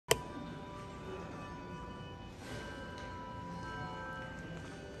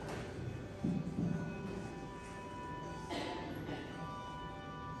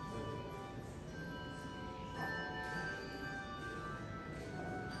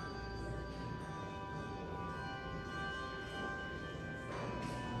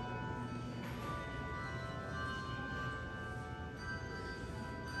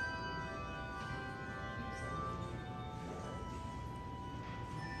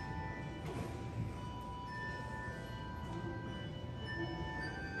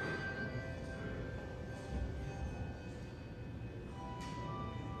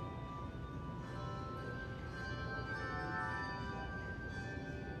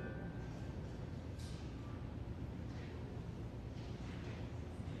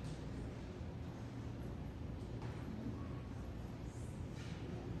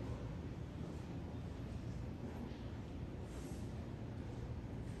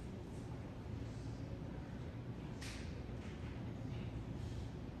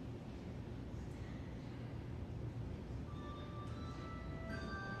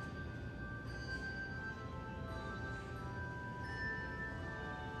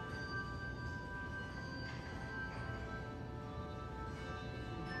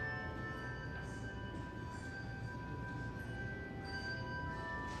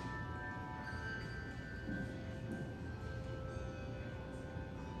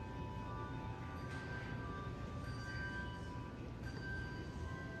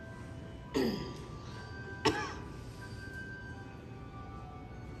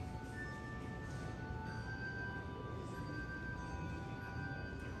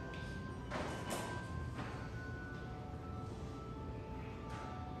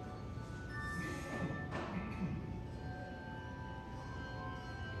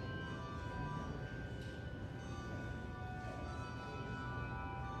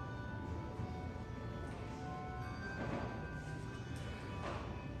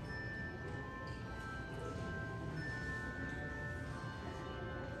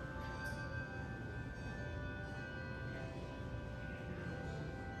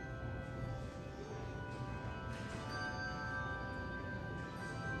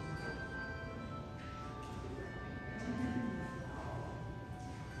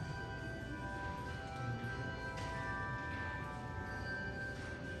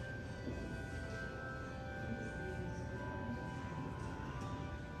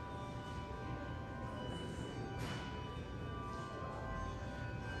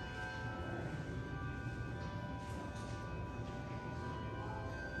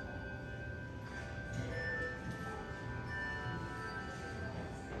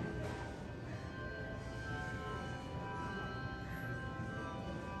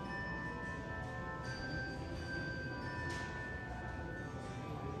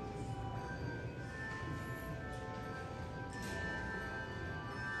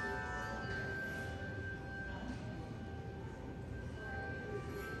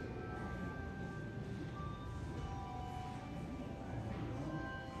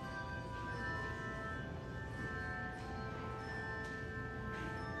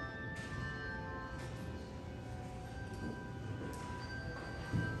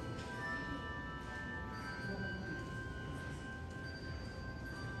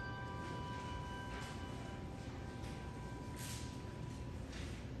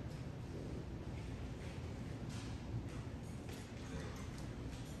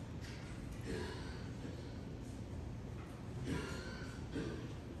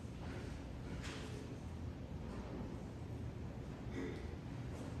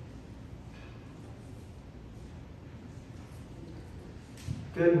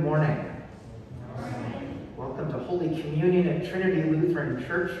Good morning. Welcome to Holy Communion at Trinity Lutheran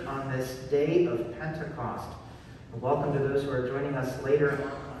Church on this day of Pentecost. And welcome to those who are joining us later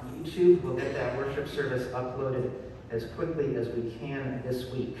on YouTube. We'll get that worship service uploaded as quickly as we can this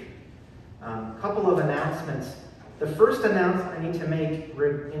week. A couple of announcements. The first announcement I need to make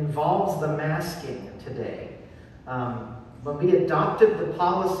involves the masking today. When we adopted the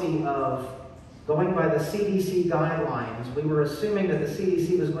policy of going by the CDC guidelines, we were assuming that the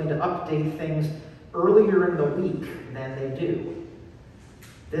CDC was going to update things earlier in the week than they do.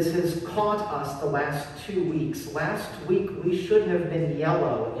 This has caught us the last 2 weeks. Last week, we should have been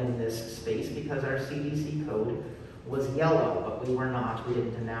yellow in this space because our CDC code was yellow, but we were not. We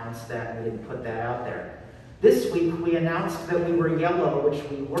didn't announce that, and we didn't put that out there. This week, we announced that we were yellow, which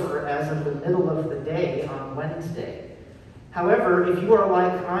we were as of the middle of the day on Wednesday. However, if you are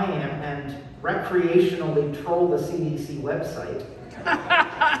like I am and recreationally troll the CDC website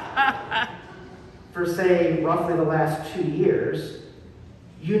for, say, roughly the last 2 years,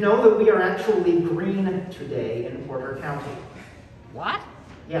 you know that we are actually green today in Porter County. What?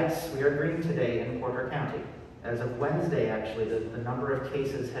 Yes, we are green today in Porter County. As of Wednesday, actually, the number of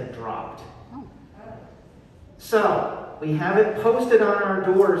cases had dropped. Oh. So, we have it posted on our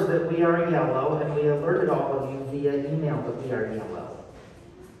doors that we are yellow, and we alerted all of you via email that we are yellow.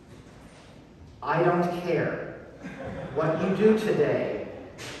 I don't care what you do today.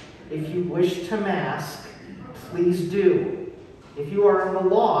 If you wish to mask, please do. If you are in the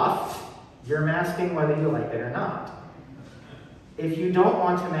loft, you're masking whether you like it or not. If you don't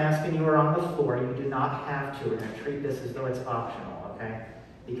want to mask and you are on the floor, you do not have to. We're going to treat this as though it's optional, okay?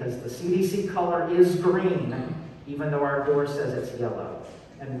 Because the CDC color is green, even though our door says it's yellow.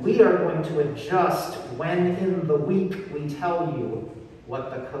 And we are going to adjust when in the week we tell you what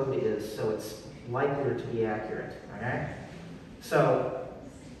the code is, so it's likelier to be accurate, okay? So,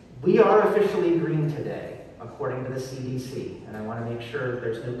 we are officially green today, according to the CDC, and I want to make sure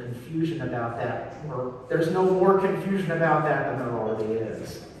there's no confusion about that, or there's no more confusion about that than there already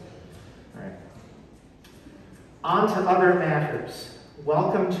is. All right. On to other matters.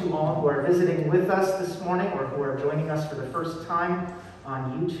 Welcome to all who are visiting with us this morning, or who are joining us for the first time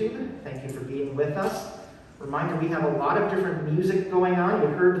on YouTube. Thank you for being with us. Reminder, we have a lot of different music going on. You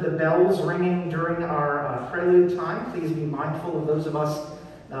heard the bells ringing during our prelude time. Please be mindful of those of us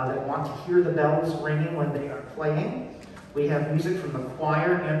that want to hear the bells ringing when they are playing. We have music from the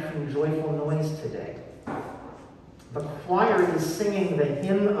choir and from Joyful Noise today. The choir is singing the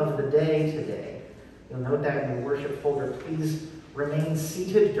hymn of the day today. You'll note that in the worship folder. Please remain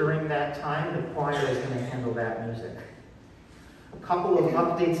seated during that time. The choir is going to handle that music. A couple of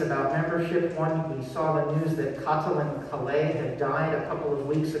updates about membership. One, we saw the news that Catalin Calais had died a couple of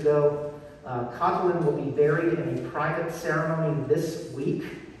weeks ago. Catalin will be buried in a private ceremony this week.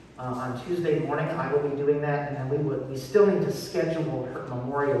 On Tuesday morning, I will be doing that, and then we still need to schedule her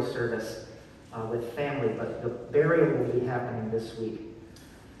memorial service with family, but the burial will be happening this week.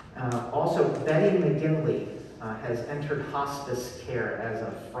 Also, Betty McGinley has entered hospice care as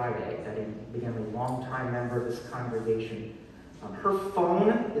of Friday. Betty McGinley, longtime member of this congregation. Her phone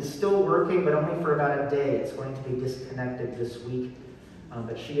is still working, but only for about a day. It's going to be disconnected this week.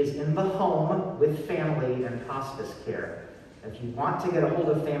 But she is in the home with family and hospice care. If you want to get a hold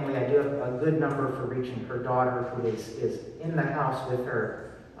of family, I do have a good number for reaching her daughter, who is in the house with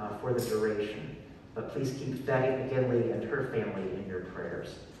her for the duration. But please keep Betty McGinley and her family in your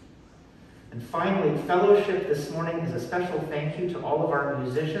prayers. And finally, fellowship this morning is a special thank you to all of our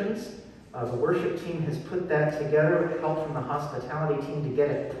musicians. The worship team has put that together with help from the hospitality team to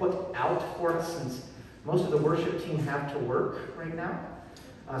get it put out for us, since most of the worship team have to work right now.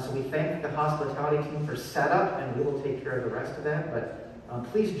 So we thank the hospitality team for setup, and we will take care of the rest of that.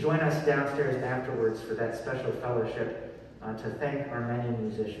 But please join us downstairs afterwards for that special fellowship to thank our many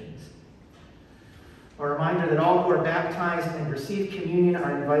musicians. A reminder that all who are baptized and receive communion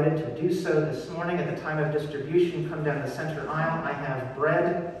are invited to do so this morning. At the time of distribution, come down the center aisle. I have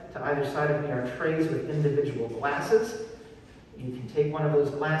bread. To either side of me are trays with individual glasses. You can take one of those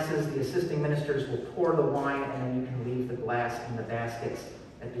glasses. The assisting ministers will pour the wine, and then you can leave the glass in the baskets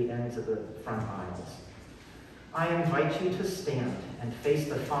at the ends of the front aisles. I invite you to stand and face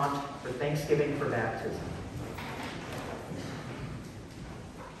the font for Thanksgiving for baptism.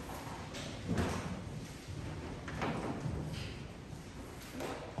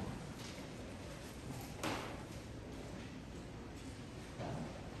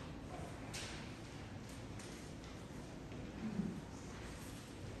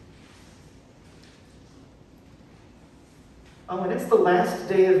 Oh, and it's the last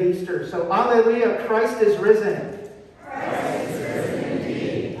day of Easter, so Alleluia, Christ is risen. Christ is risen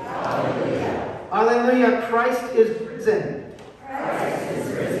indeed. Alleluia. Alleluia, Christ is risen. Christ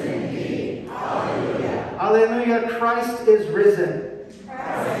is risen indeed. Alleluia. Alleluia, Christ is risen.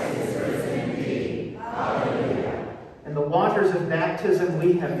 Christ is risen indeed. Alleluia. In the waters of baptism,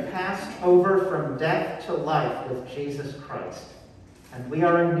 we have passed over from death to life with Jesus Christ, and we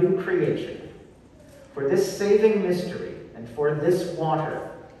are a new creation. For this saving mystery, and for this water,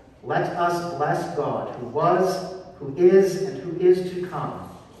 let us bless God, who was, who is, and who is to come.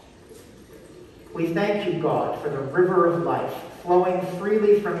 We thank you, God, for the river of life flowing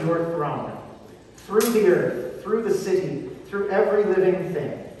freely from your throne, through the earth, through the city, through every living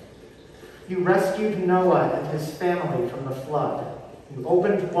thing. You rescued Noah and his family from the flood. You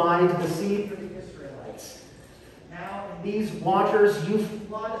opened wide the sea for the Israelites. Now in these waters you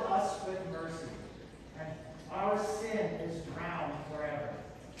flood us with mercy, and our sin is drowned forever.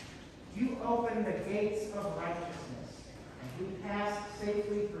 You open the gates of righteousness, and we pass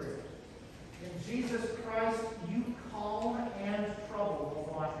safely through. In Jesus Christ, you calm and trouble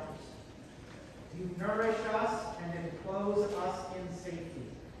the waters. You nourish us and enclose us in safety.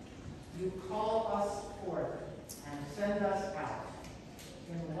 You call us forth and send us out.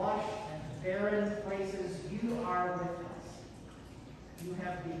 In lush and barren places, you are with us. You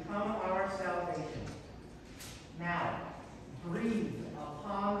have become our salvation. Now, breathe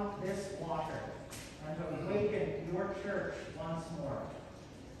upon this water and awaken your church once more.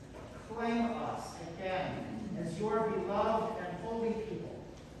 Claim us again as your beloved and holy people.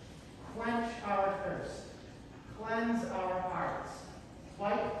 Quench our thirst. Cleanse our hearts.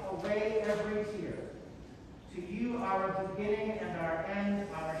 Wipe away every tear. To you, our beginning and our end,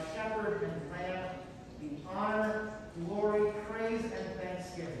 our shepherd and lamb, be honor, glory, praise, and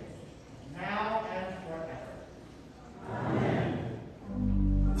thanksgiving, now and forever. Amen.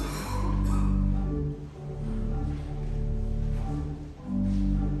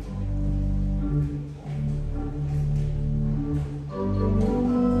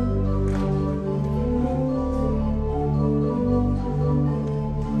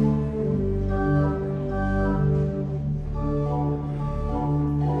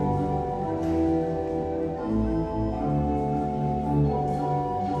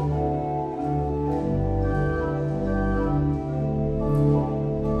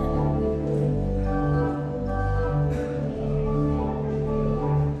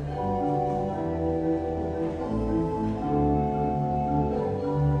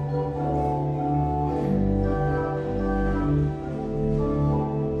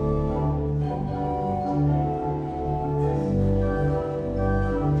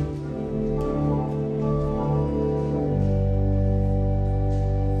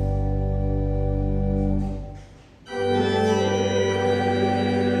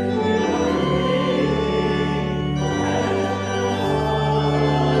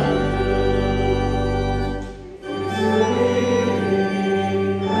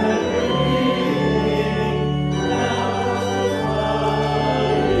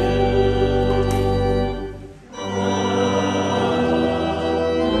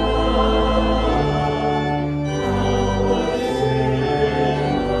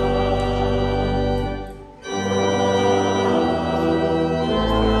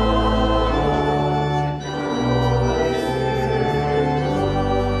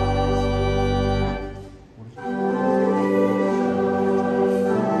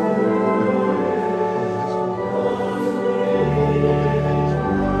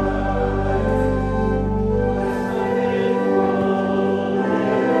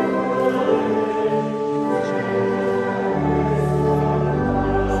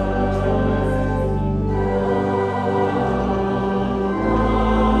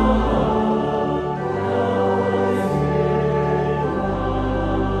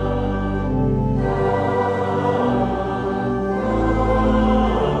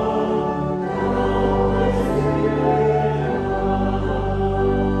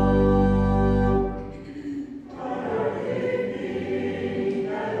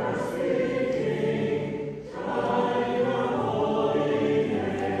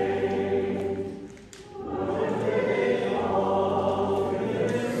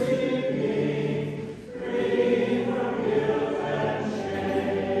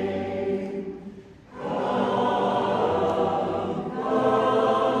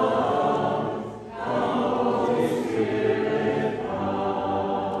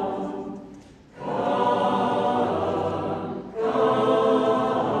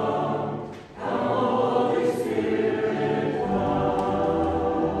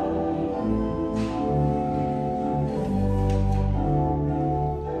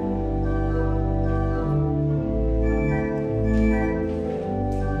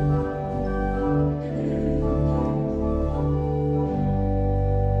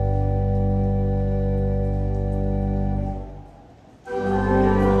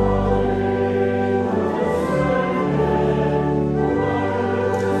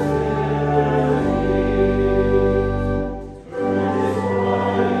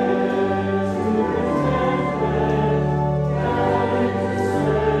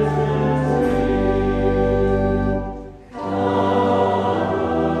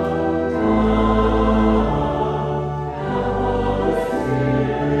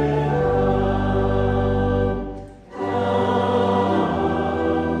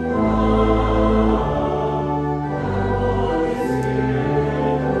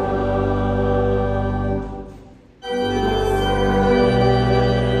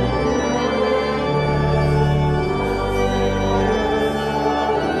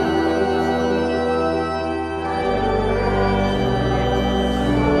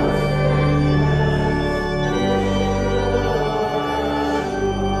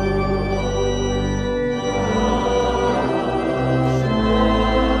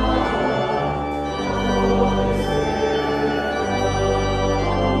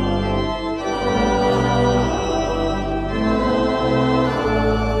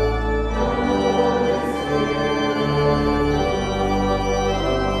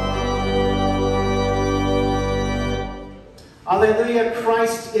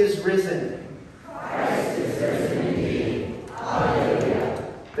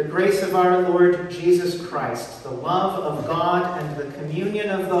 grace of our Lord Jesus Christ, the love of God, and the communion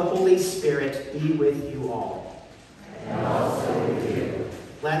of the Holy Spirit be with you all. And also with you.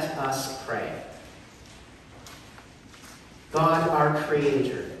 Let us pray. God, our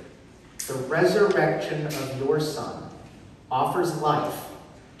Creator, the resurrection of your Son offers life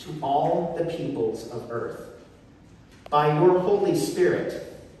to all the peoples of earth. By your Holy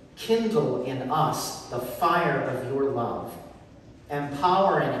Spirit, kindle in us the fire of your love,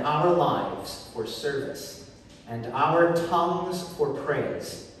 empowering our lives for service and our tongues for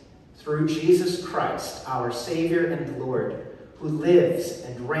praise, through Jesus Christ, our Savior and Lord, who lives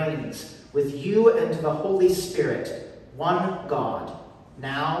and reigns with you and the Holy Spirit, one God,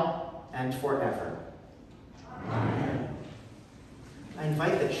 now and forever. Amen. I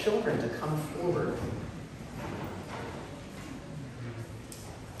invite the children to come forward.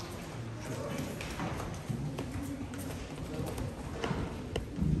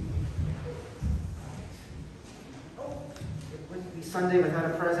 It wouldn't be Sunday without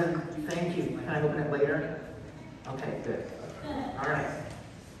a present. Thank you. Can I open it later? Okay, good. All right.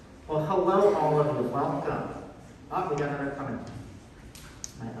 Well, hello, all of you. Welcome. Oh, we got another coming.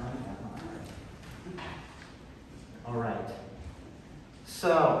 All right.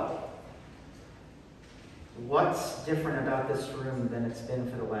 So, what's different about this room than it's been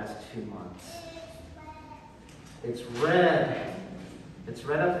for the last 2 months? It's red. It's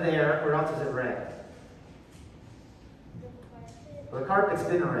red up there. Where else is it red? Well, the carpet's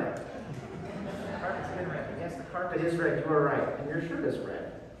been red. The carpet's been red. Yes, the carpet is red. You are right. And your shirt is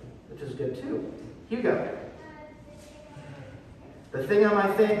red, which is good too. Hugo. The thing on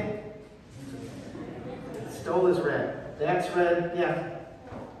my thing. Stole is red. That's red. Yeah.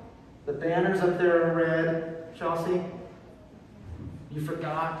 The banners up there are red. Chelsea. You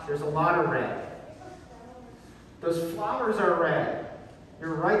forgot. There's a lot of red. Those flowers are red.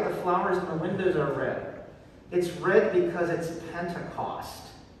 You're right. The flowers in the windows are red. It's red because it's Pentecost.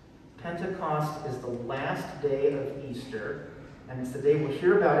 Pentecost is the last day of Easter, and it's the day we'll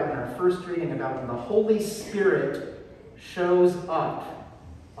hear about it in our first reading about when the Holy Spirit shows up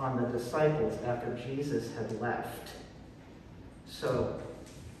on the disciples after Jesus had left. So,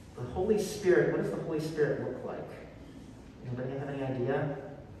 the Holy Spirit, what does the Holy Spirit look like? Anybody have any idea?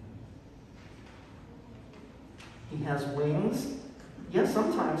 He has wings. Yes,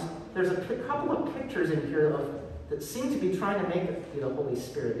 sometimes. There's a couple of pictures in here that seem to be trying to make it be the Holy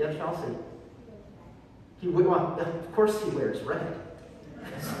Spirit. Yeah, Chelsea? Well, of course he wears red.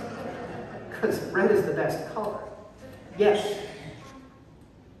 Because red is the best color. Yes?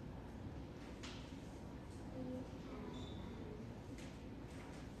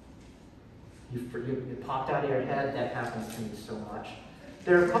 You popped out of your head. That happens to me so much.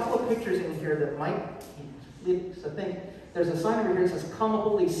 There are a couple of pictures in here that might lead us to think. There's a sign over here that says, "Come,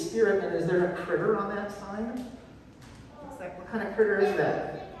 Holy Spirit," and is there a critter on that sign? What kind of critter is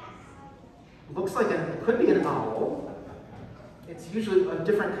that? It looks like it could be an owl. It's usually a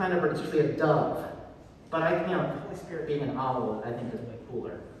different kind of bird. It's usually a dove. But the Holy Spirit being an owl, I think, is way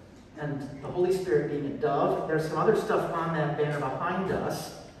cooler. And the Holy Spirit being a dove. There's some other stuff on that banner behind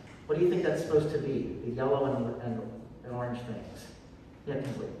us. What do you think that's supposed to be? The yellow and orange things. Yeah,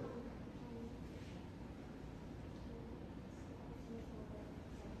 Kinsley.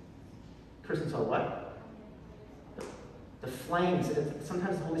 Kristen saw what? The flames.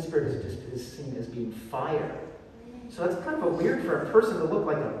 Sometimes the Holy Spirit is seen as being fire. So it's kind of weird for a person to look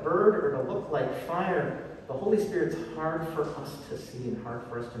like a bird or to look like fire. The Holy Spirit's hard for us to see and hard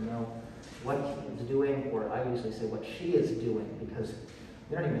for us to know what he is doing, or I usually say what she is doing, because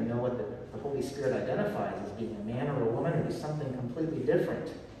we don't even know what the Holy Spirit identifies as being a man or a woman or something completely different.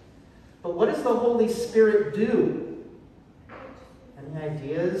 But what does the Holy Spirit do? Any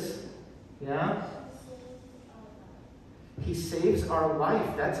ideas? Yeah? He saves our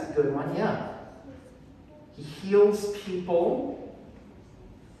life. That's a good one, yeah. He heals people.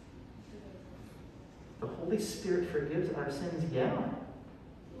 The Holy Spirit forgives our sins, yeah.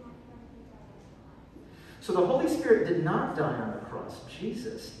 So the Holy Spirit did not die on the cross.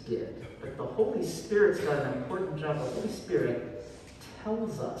 Jesus did. But the Holy Spirit's got an important job. The Holy Spirit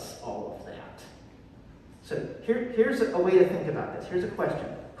tells us all of that. So here's a way to think about this. Here's a question.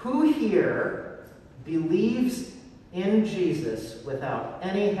 Who here believes in Jesus without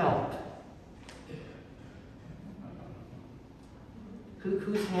any help?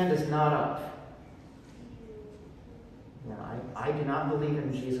 Whose hand is not up? Yeah, I do not believe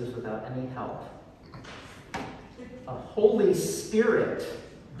in Jesus without any help. A Holy Spirit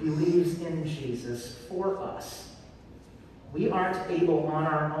believes in Jesus for us. We aren't able on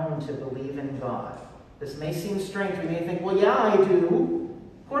our own to believe in God. This may seem strange. We may think, well, yeah, I do.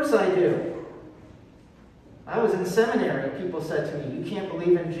 Of course I do. I was in seminary. People said to me, you can't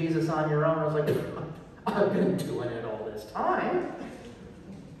believe in Jesus on your own. I was like, I've been doing it all this time.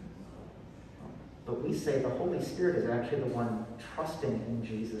 But we say the Holy Spirit is actually the one trusting in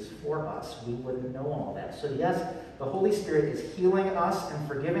Jesus for us. We wouldn't know all that. So yes, the Holy Spirit is healing us and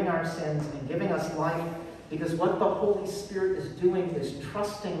forgiving our sins and giving us life, because what the Holy Spirit is doing is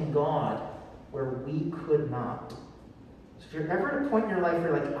trusting God where we could not. So if you're ever at a point in your life where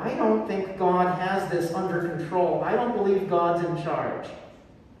you're like, I don't think God has this under control. I don't believe God's in charge.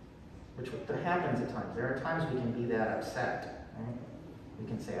 Which happens at times. There are times we can be that upset. Right? We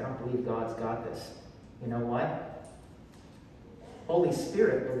can say, I don't believe God's got this. You know what? Holy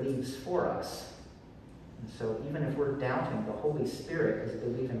Spirit believes for us. And so even if we're doubting, the Holy Spirit is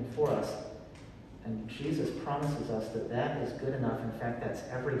believing for us. And Jesus promises us that that is good enough. In fact, that's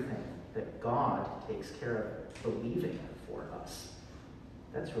everything. That God takes care of believing for us.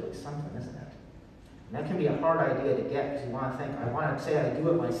 That's really something, isn't it? And that can be a hard idea to get, because you want to think, I want to say I do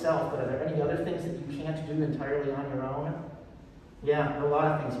it myself, but are there any other things that you can't do entirely on your own? Yeah, there are a lot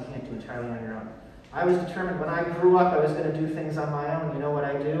of things you can't do entirely on your own. I was determined when I grew up I was going to do things on my own. You know what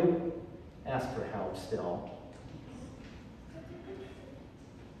I do? Ask for help still.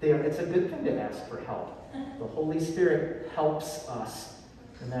 It's a good thing to ask for help. The Holy Spirit helps us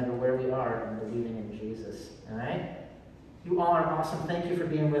no matter where we are in believing in Jesus. All right? You all are awesome. Thank you for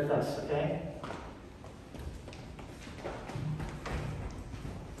being with us, okay?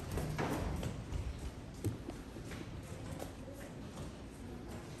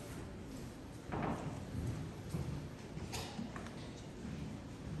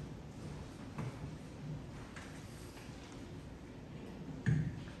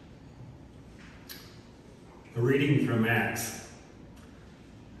 A reading from Acts.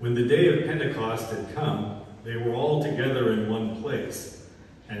 When the day of Pentecost had come, they were all together in one place,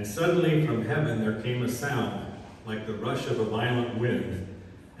 and suddenly from heaven there came a sound like the rush of a violent wind,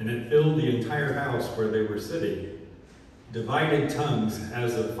 and it filled the entire house where they were sitting. Divided tongues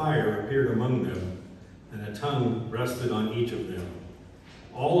as of fire appeared among them, and a tongue rested on each of them.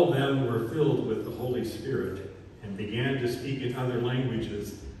 All of them were filled with the Holy Spirit, and began to speak in other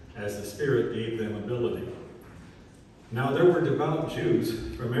languages as the Spirit gave them ability. Now there were devout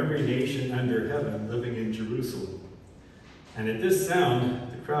Jews from every nation under heaven living in Jerusalem. And at this sound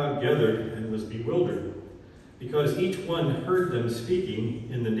the crowd gathered and was bewildered, because each one heard them speaking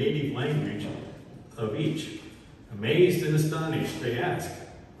in the native language of each. Amazed and astonished, they asked,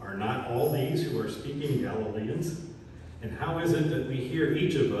 are not all these who are speaking Galileans? And how is it that we hear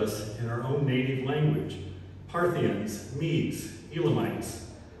each of us in our own native language? Parthians, Medes, Elamites,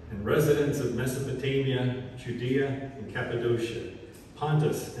 and residents of Mesopotamia, Judea and Cappadocia,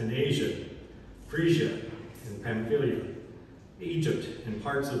 Pontus and Asia, Phrygia and Pamphylia, Egypt and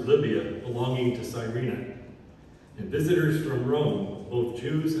parts of Libya belonging to Cyrene, and visitors from Rome, both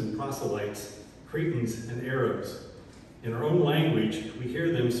Jews and proselytes, Cretans and Arabs. In our own language, we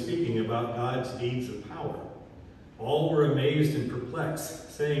hear them speaking about God's deeds of power. All were amazed and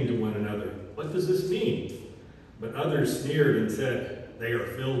perplexed, saying to one another, what does this mean? But others sneered and said, they are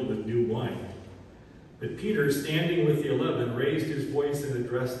filled with new wine. But Peter, standing with the 11, raised his voice and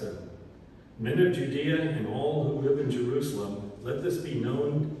addressed them. Men of Judea and all who live in Jerusalem, let this be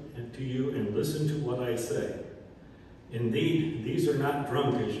known to you and listen to what I say. Indeed, these are not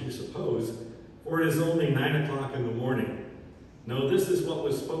drunk as you suppose, for it is only 9 o'clock in the morning. No, this is what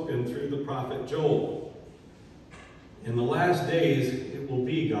was spoken through the prophet Joel. In the last days it will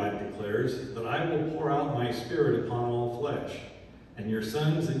be, God declares, that I will pour out my Spirit upon all flesh. And your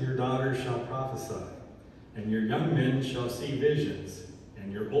sons and your daughters shall prophesy, and your young men shall see visions,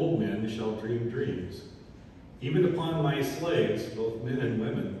 and your old men shall dream dreams. Even upon my slaves, both men and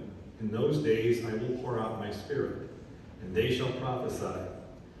women, in those days I will pour out my Spirit, and they shall prophesy.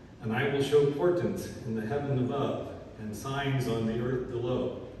 And I will show portents in the heaven above, and signs on the earth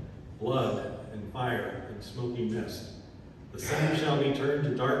below, blood and fire and smoky mist. The sun shall be turned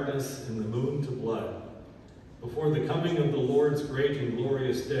to darkness, and the moon to blood, before the coming of the Lord's great and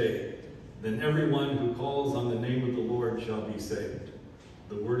glorious day. Then everyone who calls on the name of the Lord shall be saved.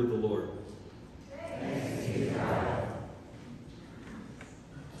 The word of the Lord. Thanks be to God.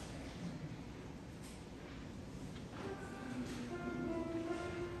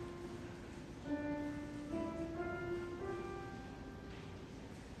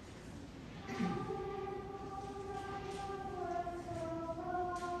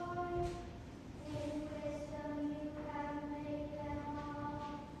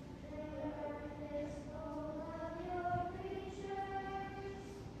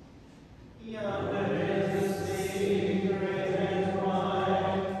 Your majesty.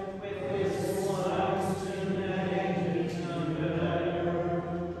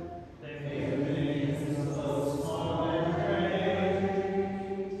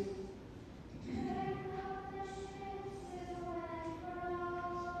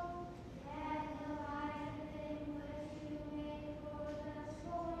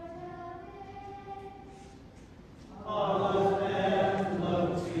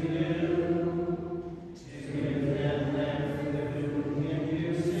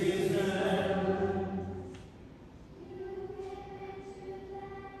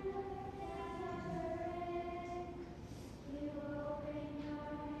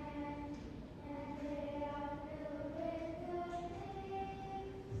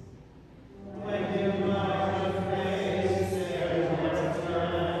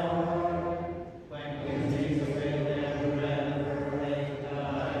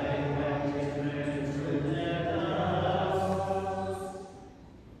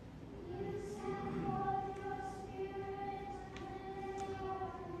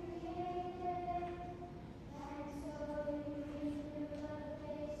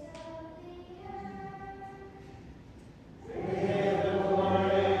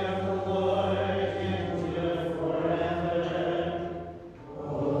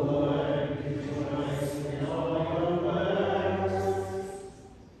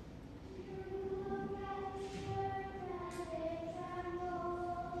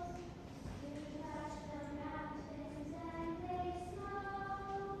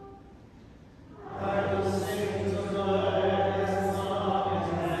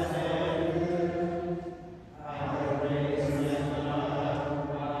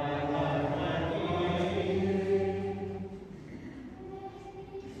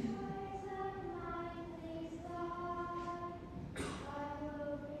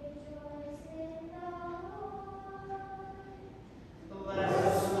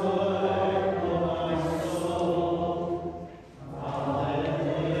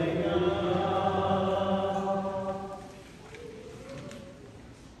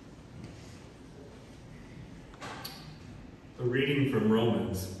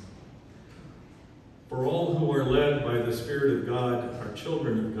 For all who are led by the Spirit of God are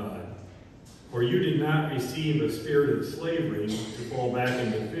children of God. For you did not receive a spirit of slavery to fall back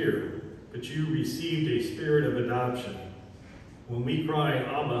into fear, but you received a spirit of adoption. When we cry,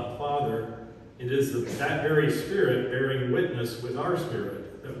 Abba, Father, it is that very Spirit bearing witness with our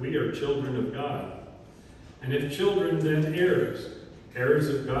spirit that we are children of God. And if children, then heirs, heirs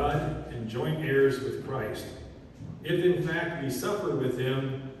of God and joint heirs with Christ. If in fact we suffer with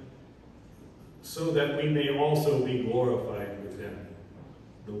him, so that we may also be glorified with him.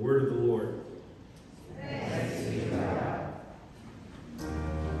 The word of the Lord. Thanks be to God.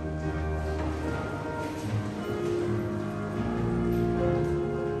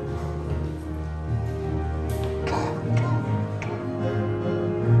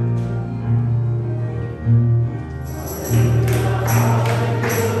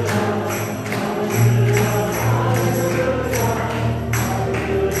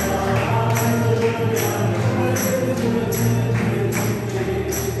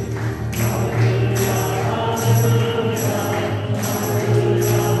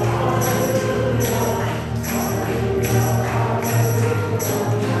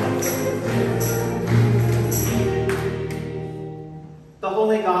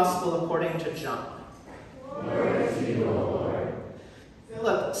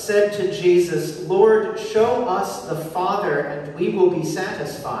 Said to Jesus, Lord, show us the Father, and we will be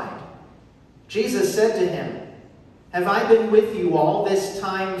satisfied. Jesus said to him, have I been with you all this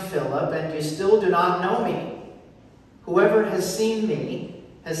time, Philip, and you still do not know me? Whoever has seen me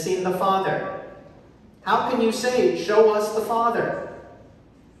has seen the Father. How can you say, show us the Father?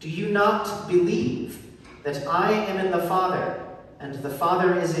 Do you not believe that I am in the Father, and the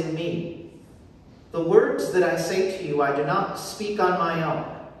Father is in me? The words that I say to you I do not speak on my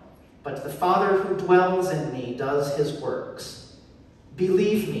own, but the Father who dwells in me does his works.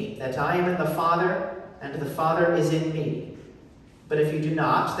 Believe me that I am in the Father, and the Father is in me. But if you do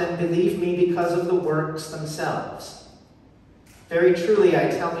not, then believe me because of the works themselves. Very truly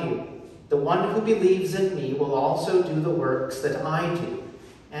I tell you, the one who believes in me will also do the works that I do,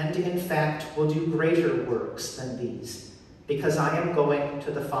 and in fact will do greater works than these, because I am going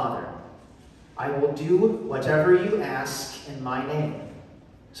to the Father. I will do whatever you ask in my name,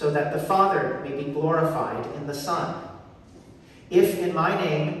 so that the Father may be glorified in the Son. If in my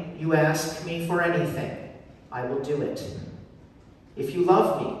name you ask me for anything, I will do it. If you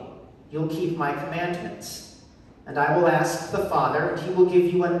love me, you'll keep my commandments. And I will ask the Father, and he will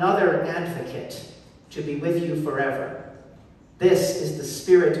give you another advocate to be with you forever. This is the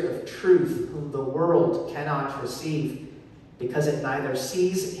Spirit of truth, whom the world cannot receive, because it neither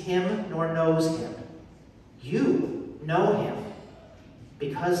sees him nor knows him. You know him,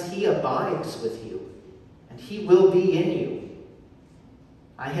 because he abides with you, and he will be in you.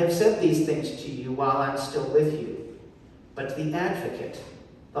 I have said these things to you while I'm still with you, but the Advocate,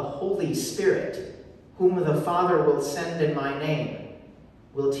 the Holy Spirit, whom the Father will send in my name,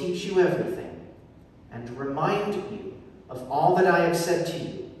 will teach you everything, and remind you of all that I have said to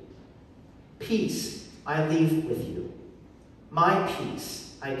you. Peace I leave with you. My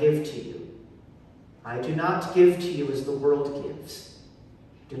peace I give to you. I do not give to you as the world gives.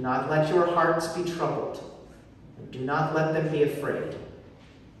 Do not let your hearts be troubled, and do not let them be afraid.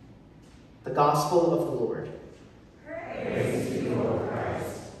 The Gospel of the Lord. Praise to you, O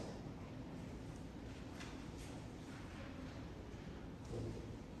Christ.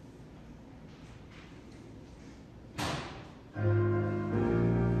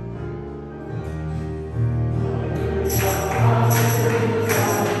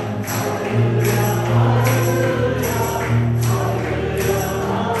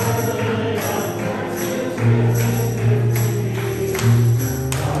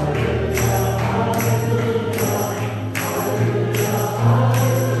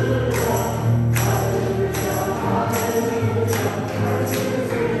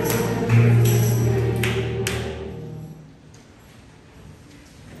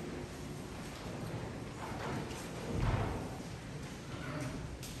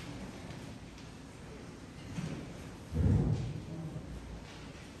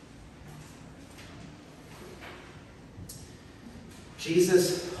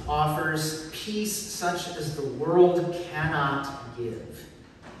 Jesus offers peace such as the world cannot give.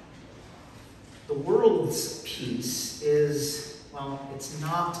 The world's peace is, well, it's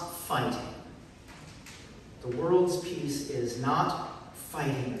not fighting. The world's peace is not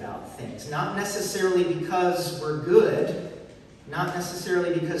fighting about things. Not necessarily because we're good, not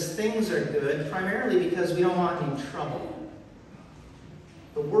necessarily because things are good, primarily because we don't want any trouble.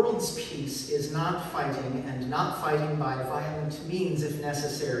 The world's peace is not fighting, and not fighting by violent means if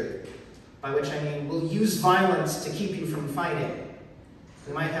necessary, by which I mean we'll use violence to keep you from fighting.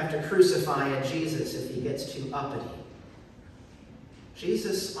 We might have to crucify a Jesus if he gets too uppity.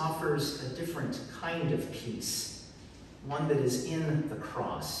 Jesus offers a different kind of peace, one that is in the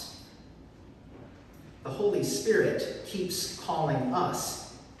cross. The Holy Spirit keeps calling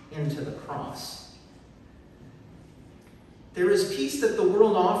us into the cross. There is peace that the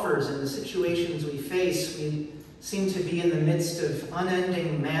world offers in the situations we face. We seem to be in the midst of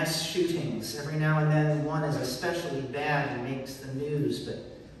unending mass shootings. Every now and then one is especially bad and makes the news, but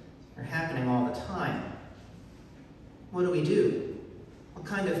they're happening all the time. What do? What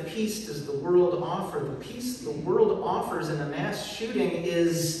kind of peace does the world offer? The peace the world offers in a mass shooting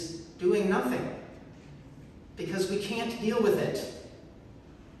is doing nothing, because we can't deal with it.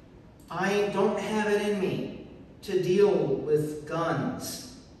 I don't have it in me to deal with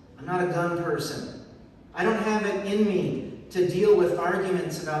guns. I'm not a gun person. I don't have it in me to deal with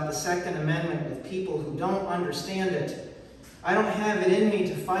arguments about the Second Amendment with people who don't understand it. I don't have it in me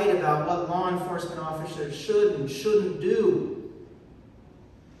to fight about what law enforcement officers should and shouldn't do.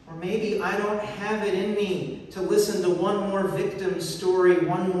 Or maybe I don't have it in me to listen to one more victim's story,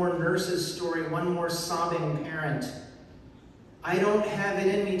 one more nurse's story, one more sobbing parent. I don't have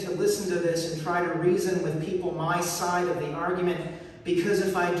it in me to listen to this and try to reason with people my side of the argument, because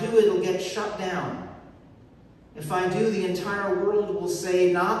if I do, it'll get shut down. If I do, the entire world will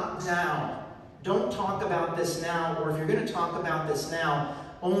say, not now. Don't talk about this now, or if you're going to talk about this now,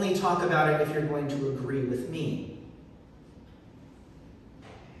 only talk about it if you're going to agree with me.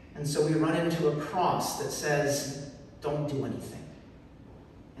 And so we run into a cross that says, don't do anything.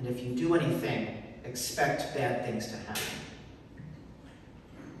 And if you do anything, expect bad things to happen.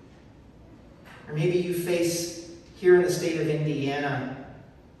 Or maybe you face, here in the state of Indiana,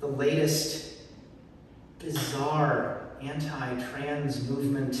 the latest bizarre anti-trans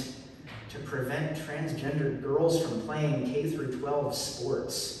movement to prevent transgender girls from playing K-12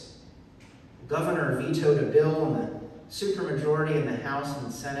 sports. The governor vetoed a bill, and the supermajority in the House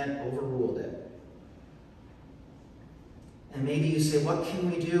and Senate overruled it. And maybe you say, what can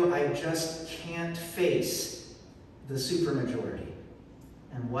we do? I just can't face the supermajority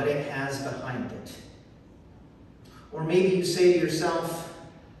and what it has behind it. Or maybe you say to yourself,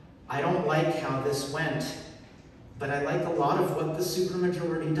 I don't like how this went, but I like a lot of what the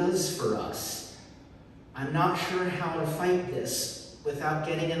supermajority does for us. I'm not sure how to fight this without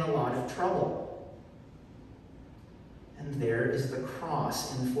getting in a lot of trouble. And there is the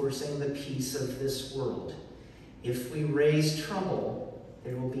cross enforcing the peace of this world. If we raise trouble,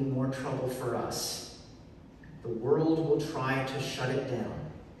 there will be more trouble for us. The world will try to shut it down.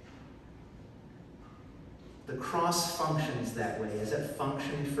 The cross functions that way as it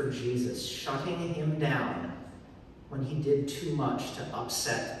functioned for Jesus, shutting him down when he did too much to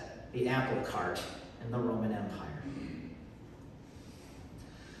upset the apple cart in the Roman Empire.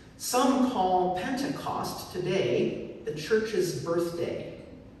 Some call Pentecost today the church's birthday.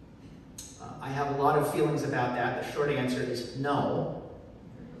 I have a lot of feelings about that. The short answer is no.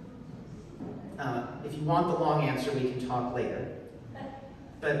 If you want the long answer, we can talk later.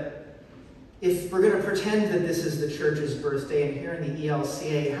 But if we're going to pretend that this is the church's birthday, and here in the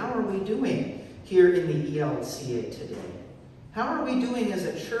ELCA, how are we doing here in the ELCA today? How are we doing as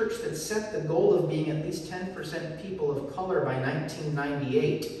a church that set the goal of being at least 10% people of color by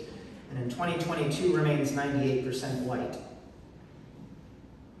 1998, and in 2022 remains 98% white?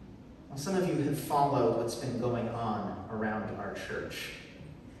 Well, some of you have followed what's been going on around our church.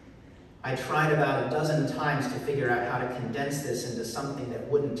 I tried about a dozen times to figure out how to condense this into something that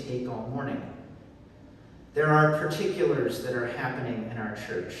wouldn't take all morning. There are particulars that are happening in our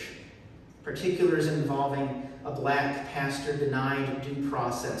church. Particulars involving a black pastor denied due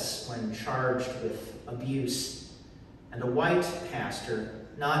process when charged with abuse, and a white pastor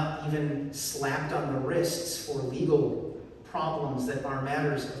not even slapped on the wrists for legal problems that are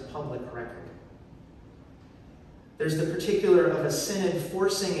matters of public record. There's the particular of a synod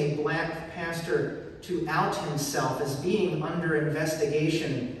forcing a black pastor to out himself as being under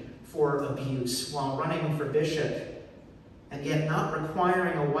investigation for abuse while running for bishop, and yet not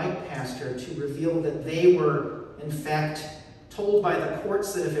requiring a white pastor to reveal that they were, in fact, told by the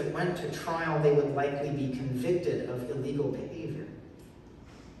courts that if it went to trial, they would likely be convicted of illegal behavior.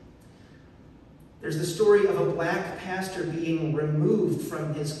 There's the story of a black pastor being removed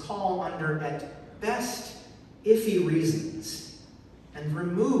from his call under, at best, iffy reasons, and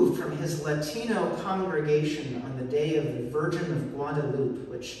removed from his Latino congregation on the day of the Virgin of Guadalupe,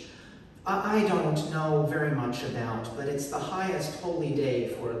 which I don't know very much about, but it's the highest holy day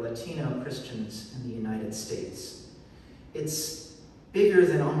for Latino Christians in the United States. It's bigger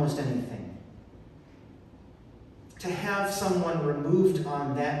than almost anything. To have someone removed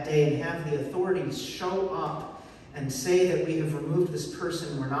on that day and have the authorities show up and say that we have removed this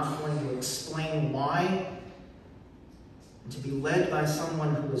person, we're not going to explain why, and to be led by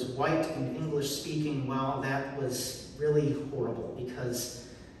someone who was white and English-speaking, well, that was really horrible, because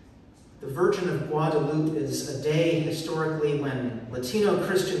the Virgin of Guadalupe is a day historically when Latino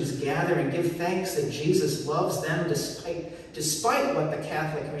Christians gather and give thanks that Jesus loves them despite what the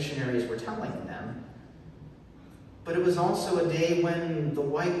Catholic missionaries were telling them. But it was also a day when the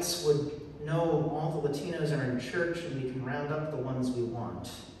whites would know all the Latinos are in church and we can round up the ones we want.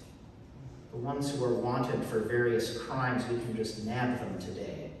 The ones who are wanted for various crimes, we can just nab them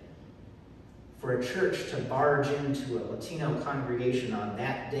today. For a church to barge into a Latino congregation on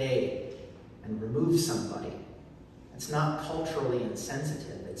that day and remove somebody, it's not culturally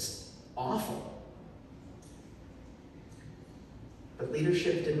insensitive, it's awful. But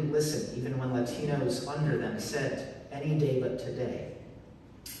leadership didn't listen, even when Latinos under them said, any day but today.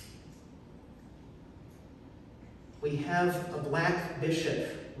 We have a black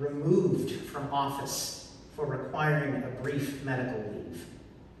bishop removed from office for requiring a brief medical leave,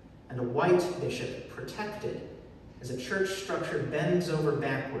 and a white bishop protected as a church structure bends over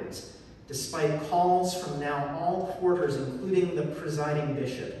backwards, despite calls from now all quarters, including the presiding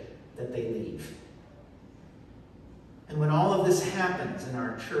bishop, that they leave. And when all of this happens in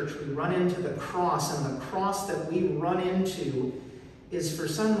our church, we run into the cross, and the cross that we run into is, for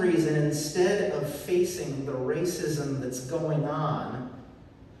some reason, instead of facing the racism that's going on,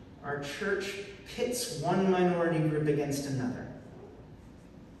 our church pits one minority group against another.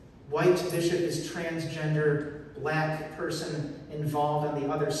 White bishop is transgender, black person involved on the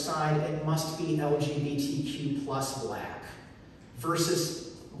other side, it must be LGBTQ plus black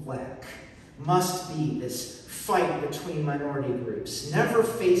versus black. Must be this fight between minority groups, never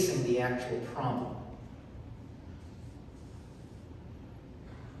facing the actual problem.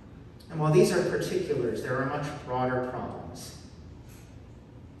 And while these are particulars, there are much broader problems.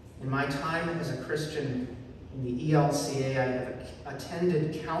 In my time as a Christian in the ELCA, I have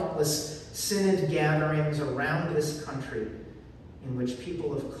attended countless synod gatherings around this country in which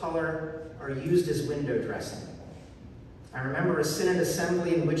people of color are used as window dressing. I remember a synod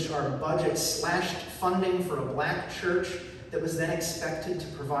assembly in which our budget slashed funding for a black church that was then expected to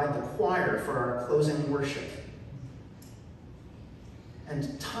provide the choir for our closing worship.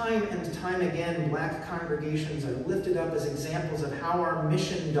 And time again, black congregations are lifted up as examples of how our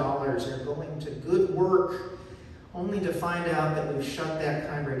mission dollars are going to good work, only to find out that we've shut that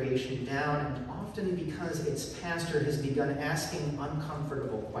congregation down, and often because its pastor has begun asking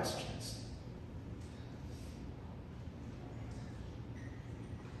uncomfortable questions.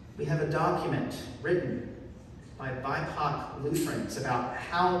 We have a document written by BIPOC Lutherans about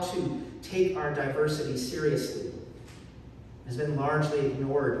how to take our diversity seriously. It has been largely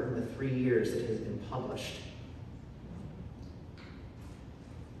ignored in the 3 years that it has been published.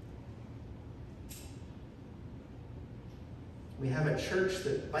 We have a church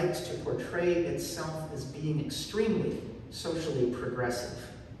that likes to portray itself as being extremely socially progressive,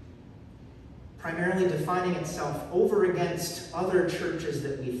 primarily defining itself over against other churches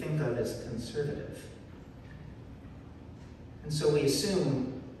that we think of as conservative. And so we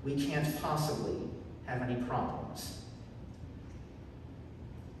assume we can't possibly have any problems.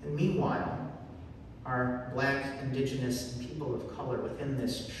 And meanwhile, our black, indigenous, and people of color within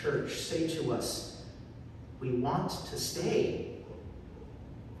this church say to us, we want to stay,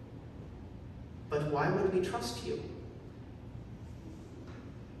 but why would we trust you?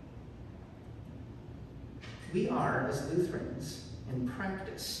 We are, as Lutherans, in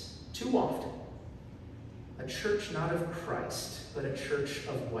practice, too often, a church not of Christ, but a church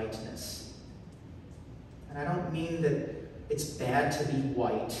of whiteness. And I don't mean that it's bad to be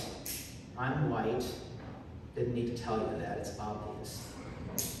white. I'm white. Didn't need to tell you that, it's obvious.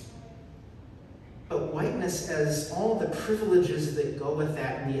 But whiteness as all the privileges that go with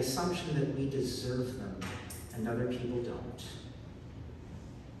that, and the assumption that we deserve them and other people don't.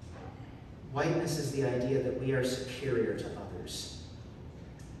 Whiteness is the idea that we are superior to others.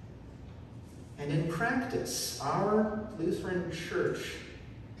 And in practice, our Lutheran church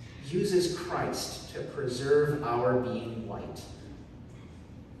uses Christ to preserve our being white.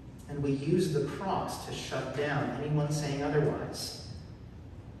 And we use the cross to shut down anyone saying otherwise.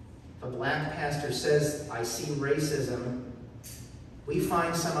 If a black pastor says, I see racism, we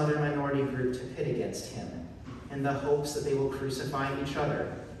find some other minority group to pit against him in the hopes that they will crucify each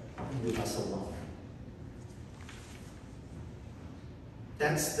other and leave us alone.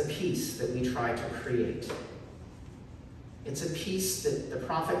 That's the peace that we try to create. It's a peace that the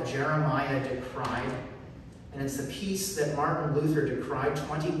prophet Jeremiah decried, And it's the peace that Martin Luther decried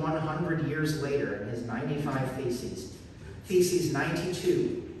 2,100 years later in his 95 Theses. Theses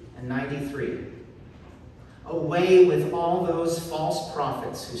 92 and 93. Away with all those false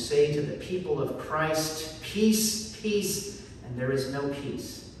prophets who say to the people of Christ, peace, peace, and there is no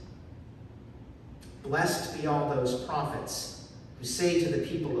peace. Blessed be all those prophets who say to the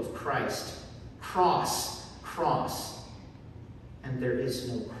people of Christ, cross, cross, and there is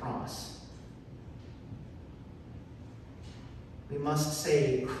no cross. We must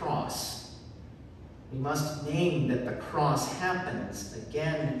say cross. We must name that the cross happens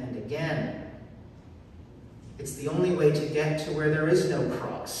again and again. It's the only way to get to where there is no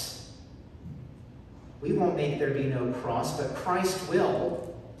cross. We won't make there be no cross, but Christ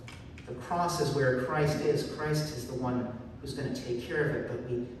will. The cross is where Christ is. Christ is the one who's going to take care of it,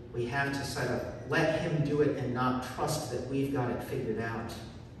 but we have to sort of let him do it and not trust that we've got it figured out.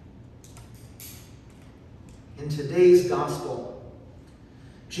 In today's gospel,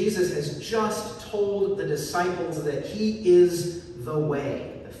 Jesus has just told the disciples that he is the way.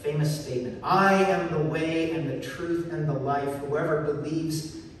 The famous statement, I am the way and the truth and the life. Whoever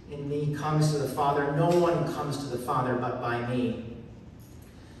believes in me comes to the Father. No one comes to the Father but by me.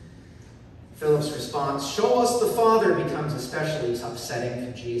 Phillips' response, show us the Father, becomes especially upsetting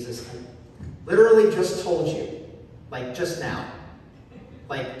to Jesus. I literally just told you, like just now,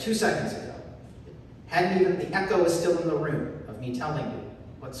 like 2 seconds ago. Hadn't even, the echo is still in the room of me telling you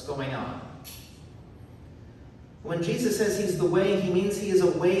what's going on. When Jesus says he's the way, he means he is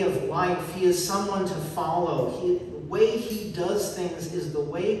a way of life. He is someone to follow. The way he does things is the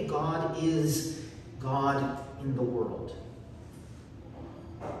way God is God in the world.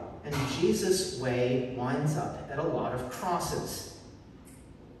 And Jesus' way winds up at a lot of crosses.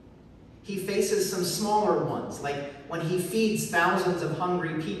 He faces some smaller ones, like when he feeds thousands of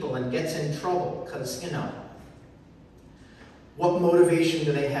hungry people and gets in trouble because, what motivation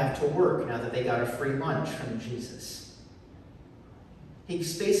do they have to work now that they got a free lunch from Jesus? He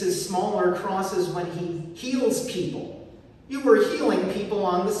faces smaller crosses when he heals people. You were healing people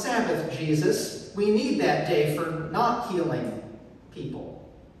on the Sabbath, Jesus. We need that day for not healing people.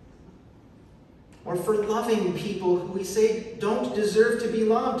 Or for loving people who we say don't deserve to be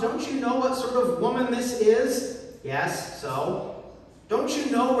loved. Don't you know what sort of woman this is? Yes, so? Don't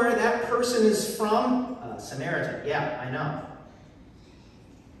you know where that person is from? Samaritan. Yeah, I know.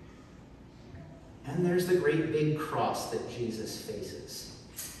 And there's the great big cross that Jesus faces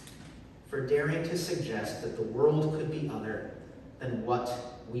for daring to suggest that the world could be other than what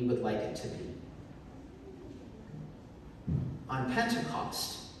we would like it to be. On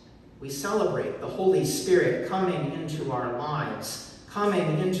Pentecost, we celebrate the Holy Spirit coming into our lives,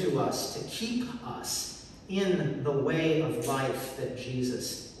 coming into us to keep us in the way of life that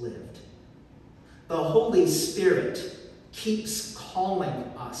Jesus lived. The Holy Spirit keeps calling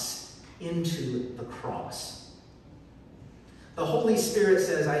us into the cross. The Holy Spirit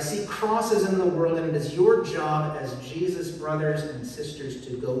says, I see crosses in the world, and it is your job as Jesus' brothers and sisters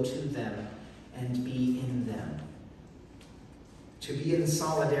to go to them and be in them. To be in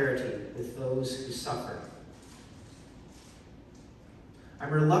solidarity with those who suffer.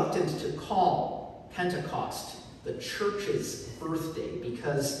 I'm reluctant to call Pentecost the church's birthday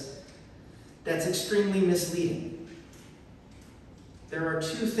because that's extremely misleading. There are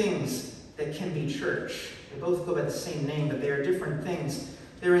two things that can be church. They both go by the same name, but they are different things.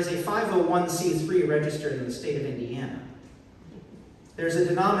 There is a 501c3 registered in the state of Indiana. There's a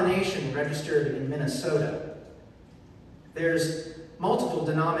denomination registered in Minnesota. There's multiple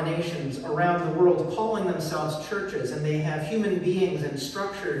denominations around the world calling themselves churches, and they have human beings and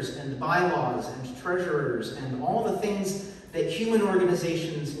structures and bylaws and treasurers and all the things that human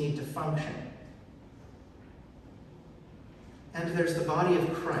organizations need to function. And there's the body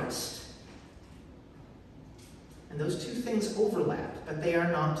of Christ. And those two things overlap, but they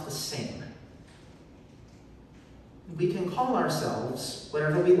are not the same. We can call ourselves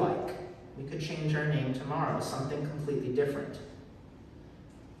whatever we like. We could change our name tomorrow, something completely different.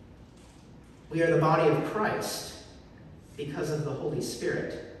 We are the body of Christ because of the Holy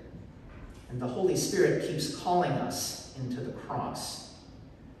Spirit. And the Holy Spirit keeps calling us into the cross.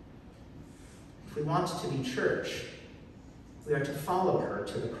 If we want to be church, we are to follow her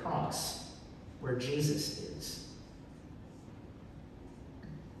to the cross, where Jesus is.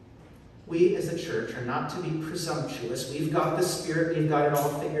 We as a church are not to be presumptuous. We've got the Spirit, we've got it all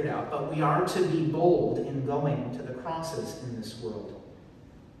figured out, but we are to be bold in going to the crosses in this world.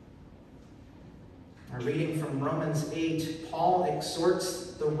 Our reading from Romans 8, Paul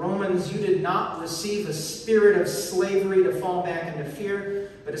exhorts the Romans, you did not receive a spirit of slavery to fall back into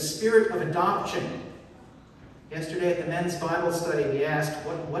fear, but a spirit of adoption, Yesterday at the men's Bible study, we asked,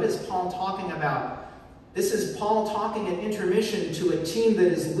 what is Paul talking about? This is Paul talking at intermission to a team that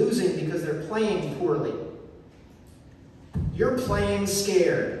is losing because they're playing poorly. You're playing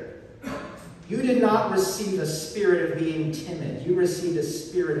scared. You did not receive a spirit of being timid. You received a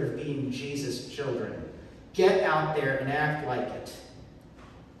spirit of being Jesus' children. Get out there and act like it.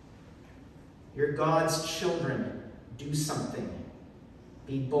 You're God's children. Do something.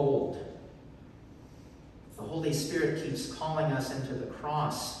 Be bold. The Holy Spirit keeps calling us into the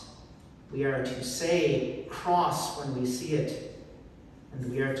cross. We are to say cross when we see it,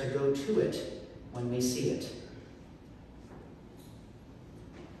 and we are to go to it when we see it.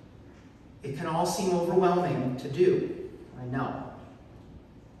 It can all seem overwhelming to do, I know.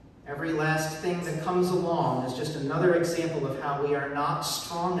 Every last thing that comes along is just another example of how we are not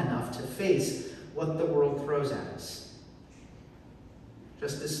strong enough to face what the world throws at us.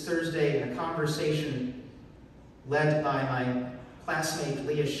 Just this Thursday, in a conversation led by my classmate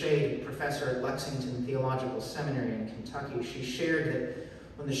Leah Shade, professor at Lexington Theological Seminary in Kentucky, she shared that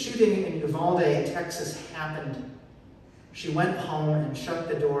when the shooting in Uvalde, Texas happened, she went home and shut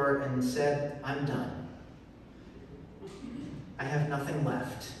the door and said, "I'm done. I have nothing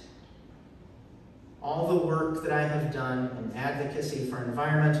left. All the work that I have done in advocacy for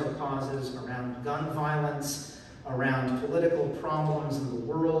environmental causes, around gun violence, around political problems in the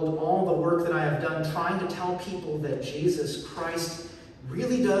world, all the work that I have done trying to tell people that Jesus Christ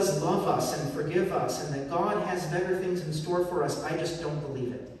really does love us and forgive us and that God has better things in store for us, I just don't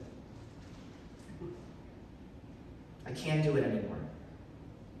believe it. I can't do it anymore."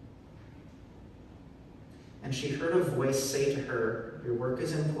 And she heard a voice say to her, "Your work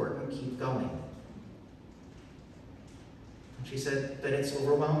is important, keep going." And she said, "But it's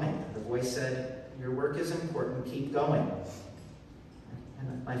overwhelming." The voice said, "Your work is important, keep going."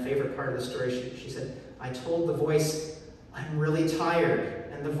 And my favorite part of the story, she said, "I told the voice, I'm really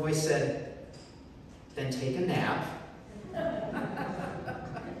tired." And the voice said, "Then take a nap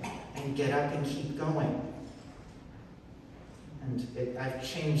and get up and keep going." And I've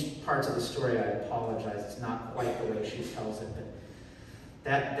changed parts of the story. I apologize. It's not quite the way she tells it. But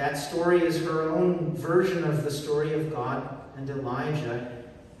that story is her own version of the story of God and Elijah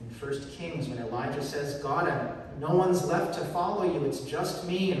in 1 Kings, when Elijah says, "God, no one's left to follow you. It's just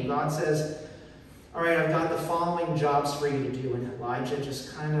me." And God says, "All right, I've got the following jobs for you to do." And Elijah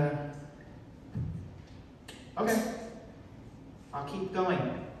just kind of, "Okay, I'll keep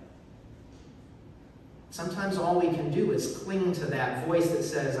going." Sometimes all we can do is cling to that voice that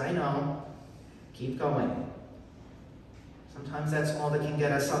says, "I know, keep going." Sometimes that's all that can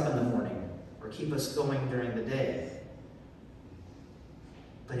get us up in the morning or keep us going during the day.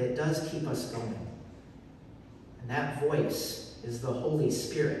 But it does keep us going. And that voice is the Holy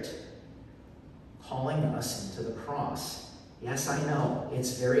Spirit calling us into the cross. Yes, I know,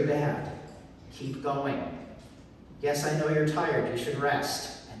 it's very bad. Keep going. Yes, I know you're tired, you should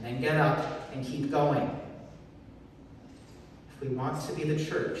rest. And then get up and keep going. If we want to be the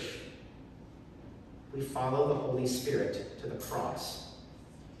church, we follow the Holy Spirit to the cross.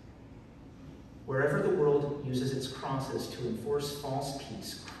 Wherever the world uses its crosses to enforce false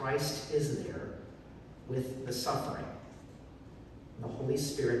peace, Christ is there with the suffering. The Holy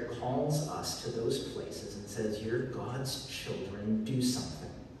Spirit calls us to those places and says, "You're God's children, do something."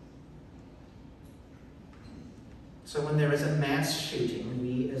 So when there is a mass shooting,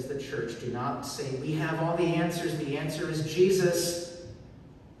 we as the church do not say, "We have all the answer is Jesus."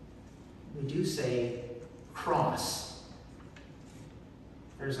 We do say, "Cross."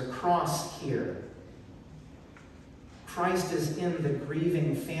 There's a cross here. Christ is in the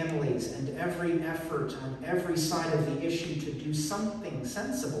grieving families and every effort on every side of the issue to do something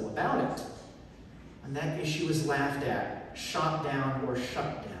sensible about it. And that issue is laughed at, shot down, or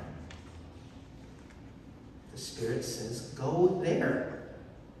shut down. The Spirit says, "Go there.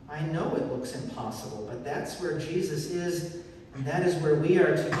 I know it looks impossible, but that's where Jesus is, and that is where we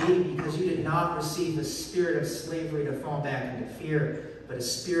are to be, because you did not receive a spirit of slavery to fall back into fear, but a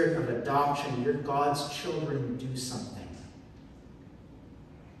spirit of adoption. You're God's children, do something."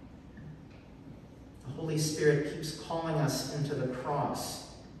 The Holy Spirit keeps calling us into the cross.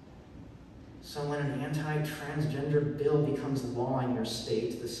 So when an anti-transgender bill becomes law in your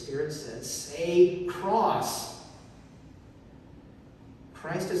state, the Spirit says, "Say cross."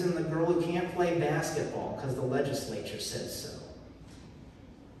 Christ is in the girl who can't play basketball because the legislature says so.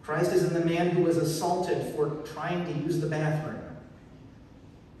 Christ is in the man who was assaulted for trying to use the bathroom.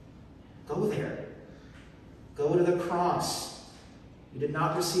 Go there. Go to the cross. You did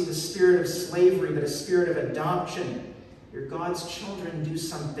not receive a spirit of slavery, but a spirit of adoption. You're God's children, do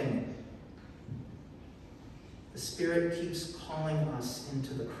something. The Spirit keeps calling us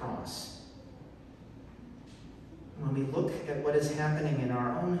into the cross. When we look at what is happening in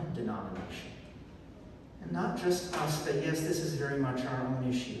our own denomination, and not just us, but yes, this is very much our own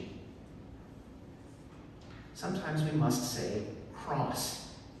issue. Sometimes we must say, cross.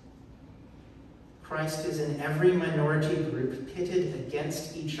 Christ is in every minority group pitted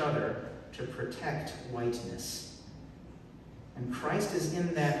against each other to protect whiteness. And Christ is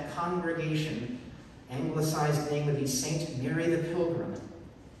in that congregation, anglicized name would be Saint Mary the Pilgrim,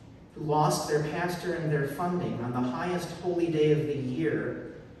 who lost their pastor and their funding on the highest holy day of the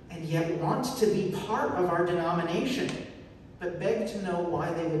year, and yet want to be part of our denomination, but beg to know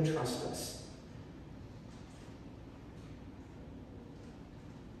why they would trust us.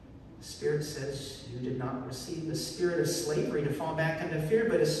 The Spirit says, you did not receive the spirit of slavery to fall back into fear,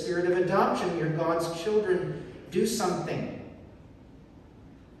 but a spirit of adoption. You're God's children. Do something.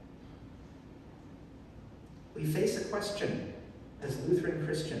 We face a question as Lutheran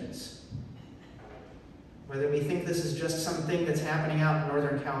Christians, whether we think this is just something that's happening out in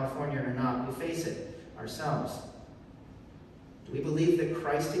Northern California or not. We face it ourselves. Do we believe that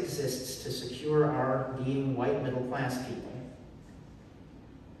Christ exists to secure our being white middle-class people?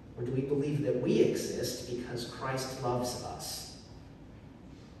 Or do we believe that we exist because Christ loves us?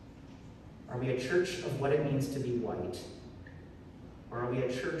 Are we a church of what it means to be white? Or are we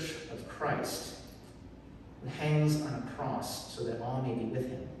a church of Christ who hangs on a cross so that all may be with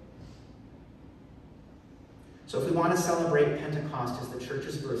him? So if we want to celebrate Pentecost as the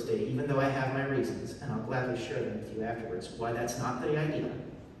church's birthday, even though I have my reasons, and I'll gladly share them with you afterwards, why that's not the idea,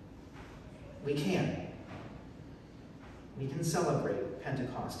 we can. We can celebrate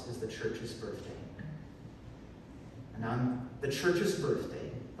Pentecost as the church's birthday. And on the church's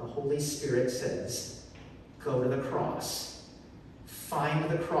birthday, the Holy Spirit says, go to the cross. Find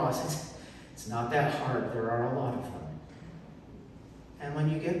the cross. It's not that hard. There are a lot of them. And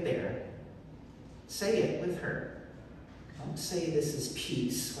when you get there, say it with her. Don't say this is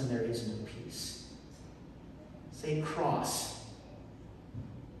peace when there is no peace. Say cross.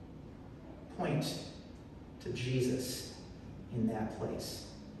 Point to Jesus in that place.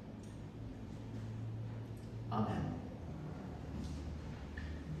 Amen.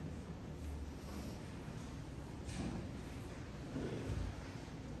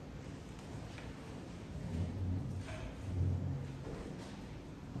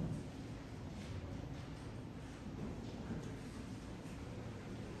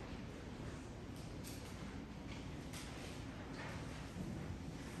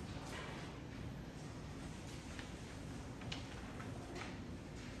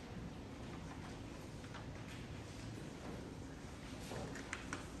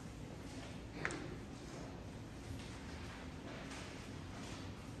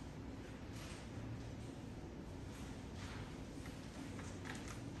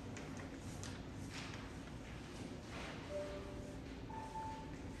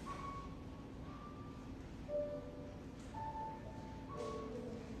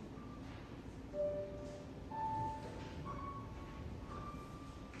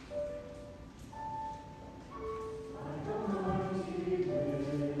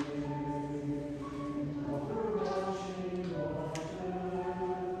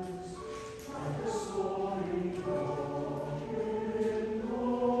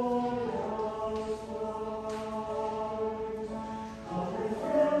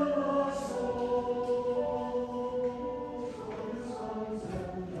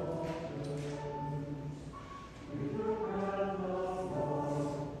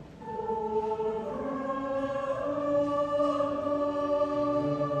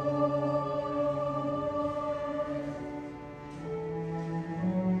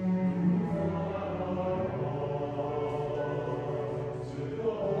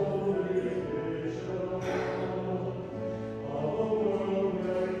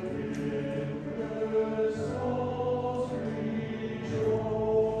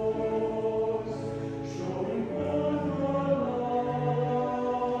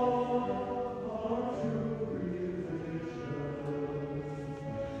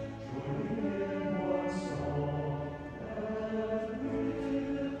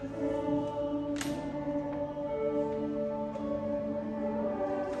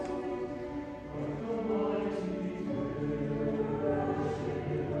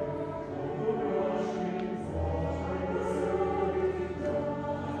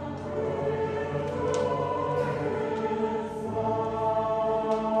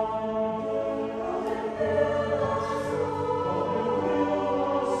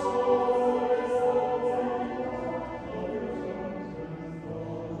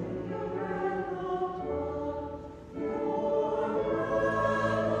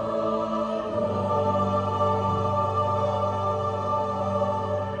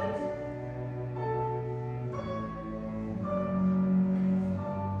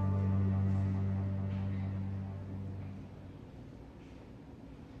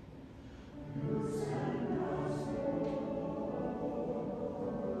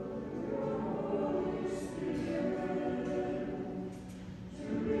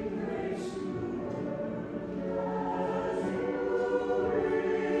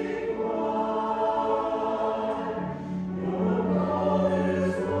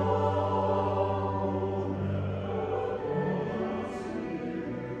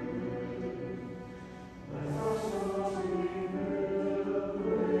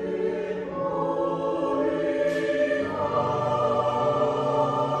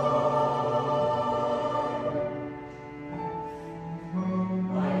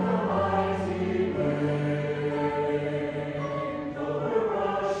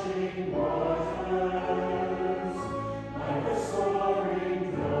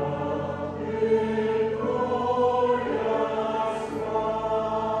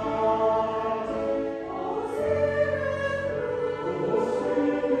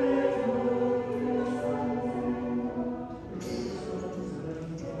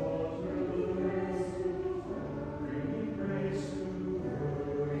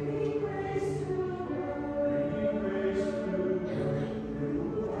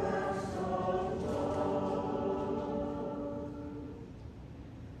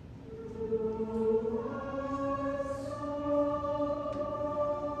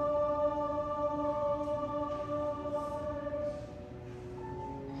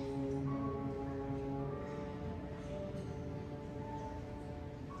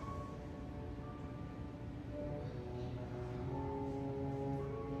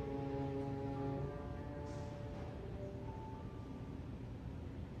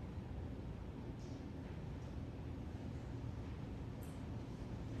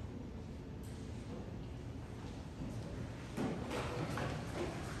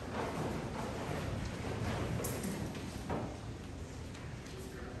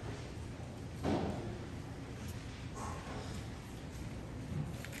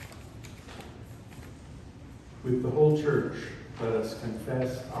 With the whole church, let us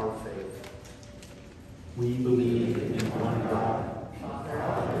confess our faith. We believe in one God, Father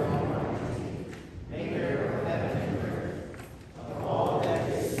Almighty, maker of heaven and earth, of all that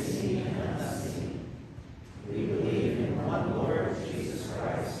is seen and unseen. We believe in one Lord Jesus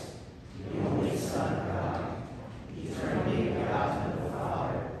Christ, the only Son of God, eternally begotten of the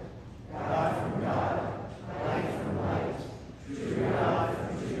Father, God from God, light from light, true God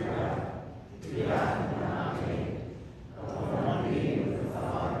from true God, begotten and not made, of one being with the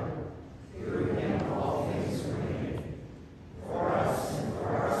Father. Through him all things were made. For us and for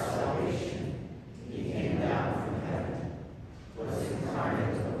our salvation, he came down from heaven, was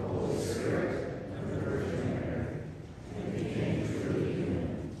incarnate of the Holy Spirit and the Virgin Mary, and became truly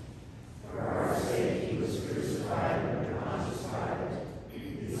human. For our sake he was crucified under Pontius Pilate.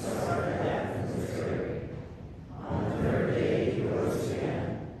 He suffered death and was buried. On the third day he rose again,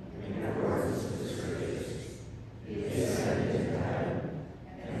 in accordance with the Scriptures. He ascended into heaven,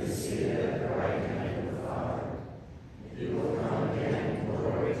 and is seated at the right hand of the Father. He will come again in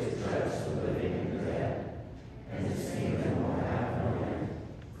glory to judge the living and the dead, and his kingdom will have no end.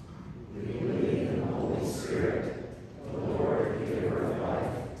 We believe in the Holy Spirit, the Lord, giver of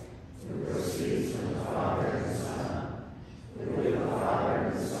life, who proceeds from the Father and the Son, who with the Father and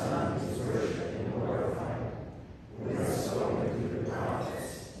the Son is worshipped and glorified, who has spoken through the prophets.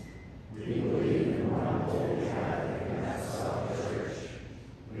 We believe in one holy Catholic and apostolic Church.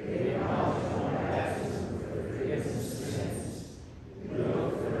 We acknowledge one baptism for the forgiveness of sins. We look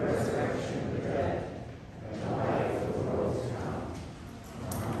for the resurrection of the dead and the life of the world to come.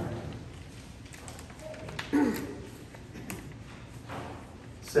 Amen.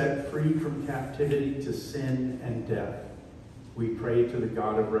 set free from captivity to sin and death, we pray to the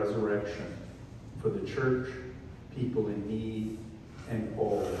God of resurrection for the church, people in need, and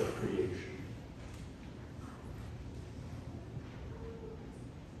all of creation.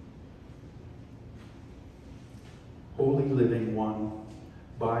 Holy living one,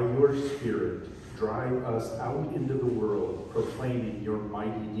 by your Spirit, drive us out into the world, proclaiming your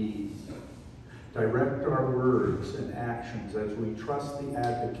mighty deeds. Direct our words and actions as we trust the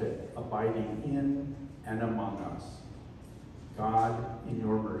advocate abiding in and among us. God, in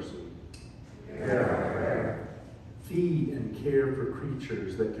your mercy. Hear our prayer. Feed and care for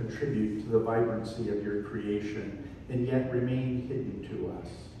creatures that contribute to the vibrancy of your creation and yet remain hidden to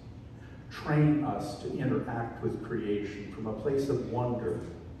us. Train us to interact with creation from a place of wonder,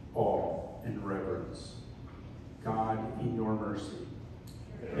 awe, and reverence. God, in your mercy.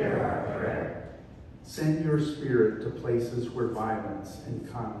 Hear our prayer. Send your Spirit to places where violence and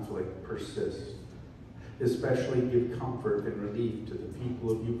conflict persist. Especially give comfort and relief to the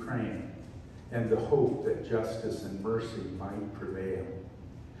people of Ukraine and the hope that justice and mercy might prevail.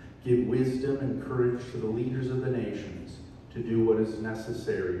 Give wisdom and courage to the leaders of the nations to do what is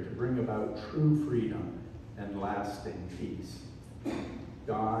necessary to bring about true freedom and lasting peace.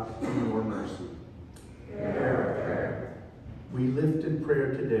 God, in your mercy. Hear our prayer. We lift in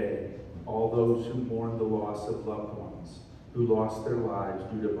prayer today all those who mourn the loss of loved ones who lost their lives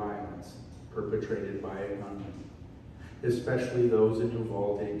due to violence perpetrated by a gunman, especially those in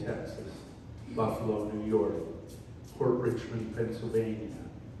Uvalde, Texas, Buffalo, New York, Port Richmond, Pennsylvania,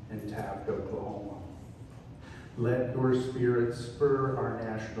 and Taft, Oklahoma. Let your Spirit spur our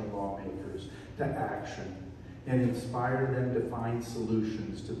national lawmakers to action and inspire them to find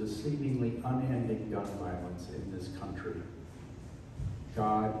solutions to the seemingly unending gun violence in this country.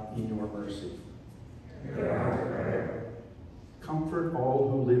 God, in your mercy. Hear our prayer. Comfort all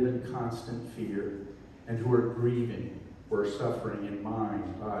who live in constant fear and who are grieving or suffering in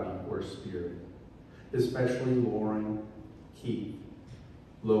mind, body, or spirit, especially Lauren, Keith,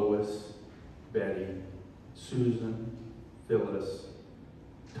 Lois, Betty, Susan, Phyllis,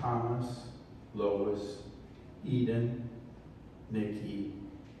 Thomas, Lois, Eden, Nikki,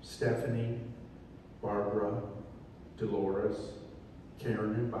 Stephanie, Barbara, Dolores,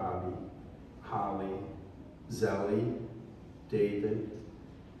 Karen and Bobby, Holly, Zelly, David,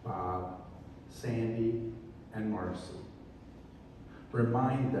 Bob, Sandy, and Marcy.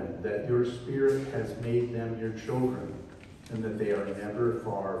 Remind them that your Spirit has made them your children and that they are never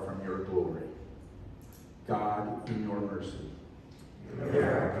far from your glory. God, in your mercy. Hear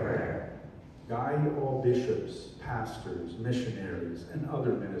our prayer. Guide all bishops, pastors, missionaries, and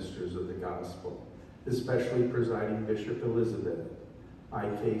other ministers of the gospel, especially Presiding Bishop Elizabeth,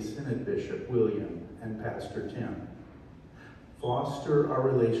 IK Synod Bishop William, and Pastor Tim. Foster our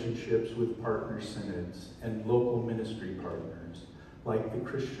relationships with partner synods and local ministry partners like the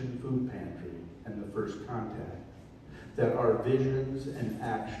Christian Food Pantry and the First Contact, that our visions and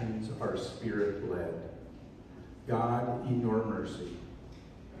actions are Spirit-led. God, in your mercy,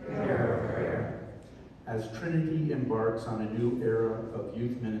 Hear our prayer. as Trinity embarks on a new era of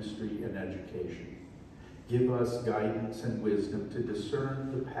youth ministry and education, give us guidance and wisdom to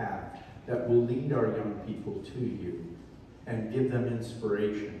discern the path that will lead our young people to you, and give them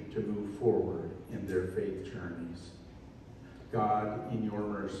inspiration to move forward in their faith journeys. God, in your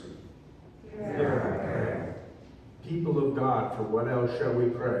mercy. Hear our prayer. People of God, for what else shall we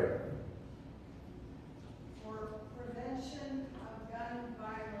pray? For prevention of gun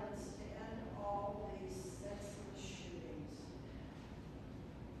violence to end all these senseless shootings.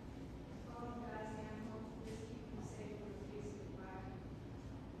 All of God's animals, please keep them safe from the peace of God.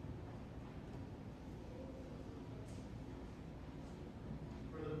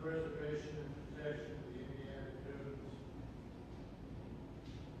 For the preservation and protection of the Indiana coons.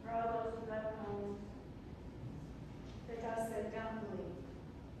 For all those who left home, because they don't believe.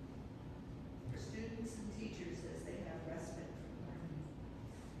 For students and teachers as they have respite from learning.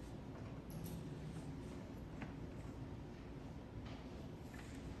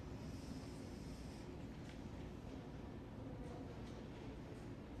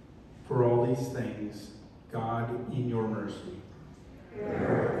 For all these things, God, in your mercy. Hear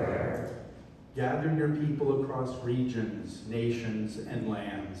our prayer. Gather your people across regions, nations, and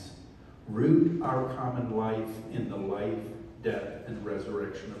lands. Root our common life in the life, death, and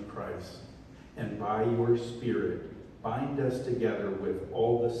resurrection of Christ. And by your Spirit, bind us together with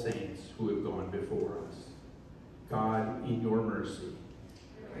all the saints who have gone before us. God, in your mercy.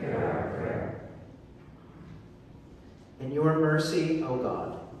 Hear our prayer. In your mercy, O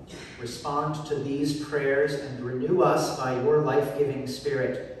God, respond to these prayers and renew us by your life-giving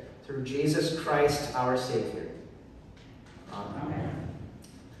Spirit through Jesus Christ, our Savior. Amen. Amen.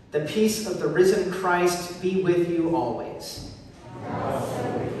 The peace of the risen Christ be with you always. And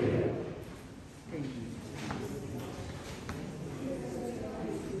also with you.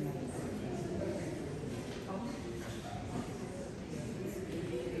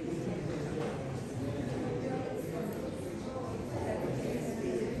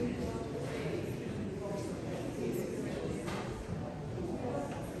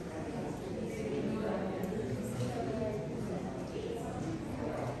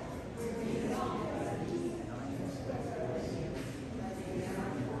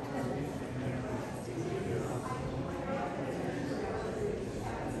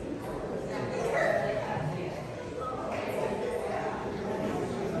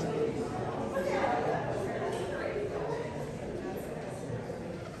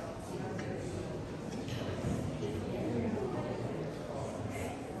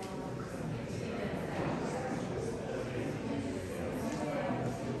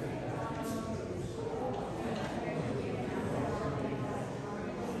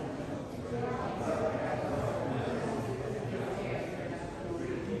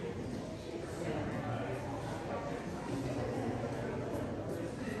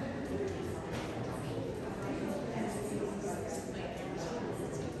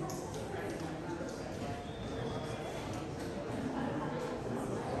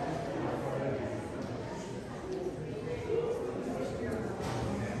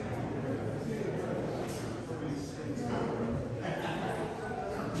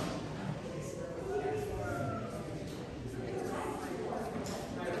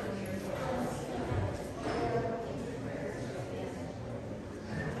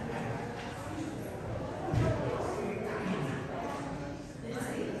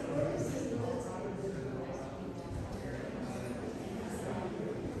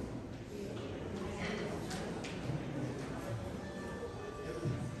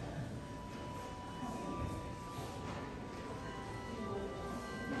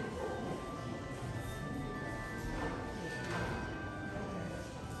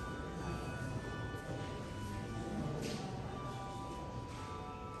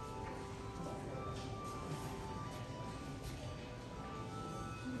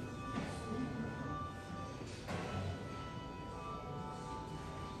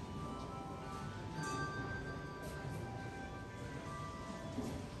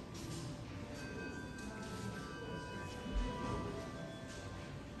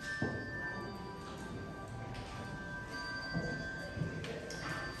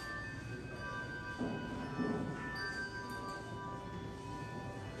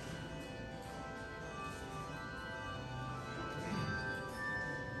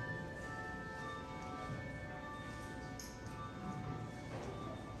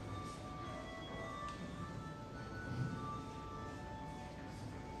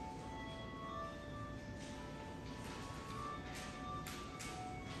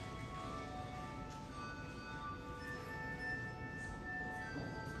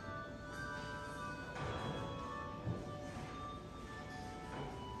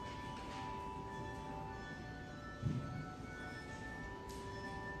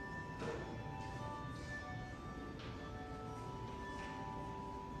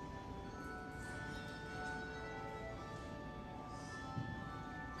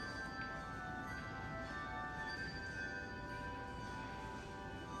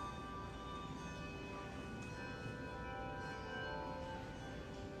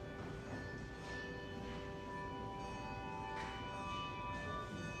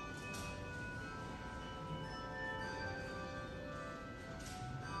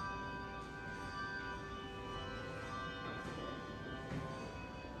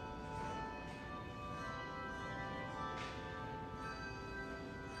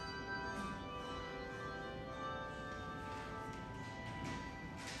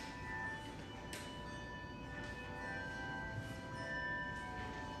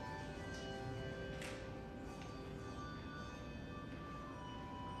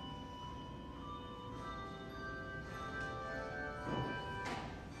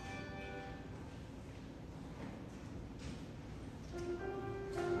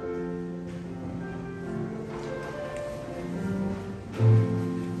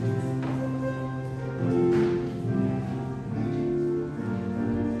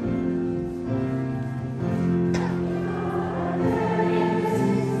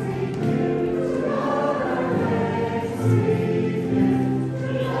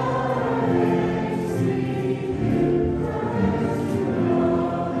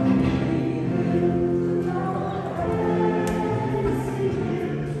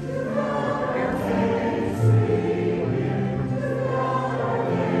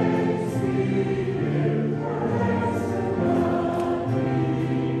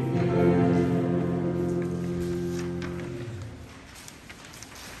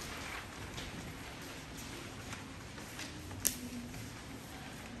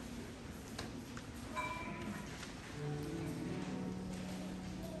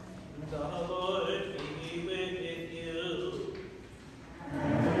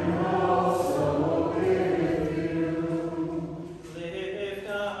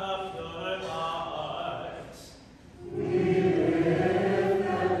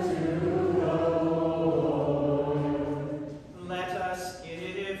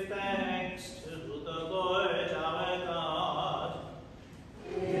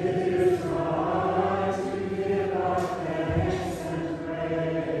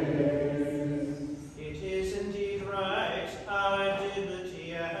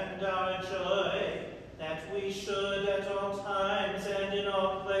 that we should at all times and in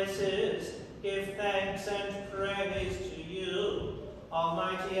all places give thanks and praise to you,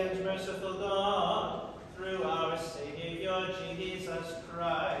 Almighty and merciful God, through our Savior Jesus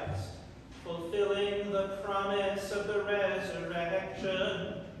Christ, fulfilling the promise of the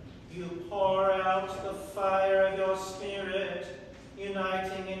resurrection. You pour out the fire of your Spirit,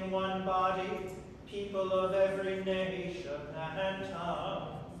 uniting in one body people of every nation and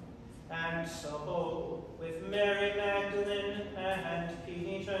tongue. And so, with Mary Magdalene and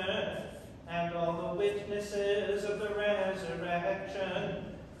Peter, and all the witnesses of the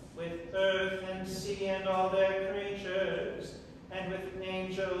resurrection, with earth and sea and all their creatures, and with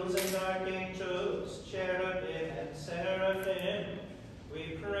angels and archangels, cherubim and seraphim,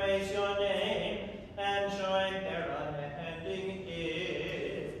 we praise your name and join their unending hymn.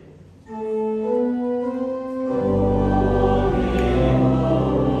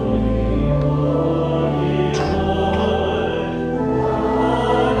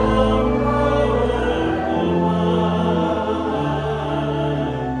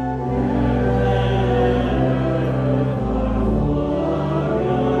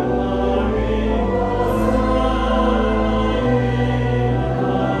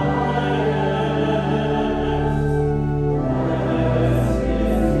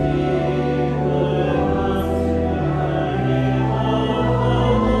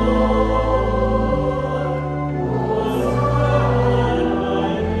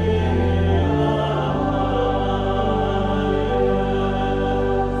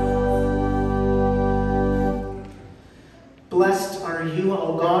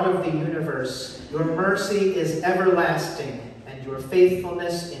 Everlasting, and your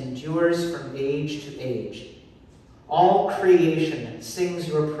faithfulness endures from age to age. All creation sings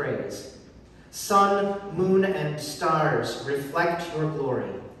your praise. Sun, moon, and stars reflect your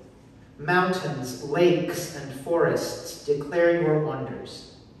glory. Mountains, lakes, and forests declare your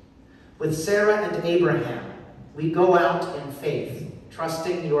wonders. With Sarah and Abraham, we go out in faith,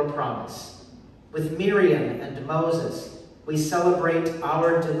 trusting your promise. With Miriam and Moses, we celebrate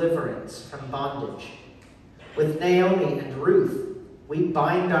our deliverance from bondage. With Naomi and Ruth, we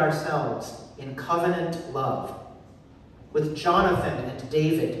bind ourselves in covenant love. With Jonathan and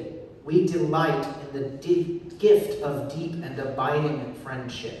David, we delight in the gift of deep and abiding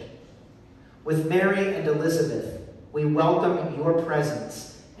friendship. With Mary and Elizabeth, we welcome your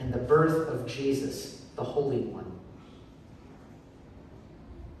presence in the birth of Jesus, the Holy One.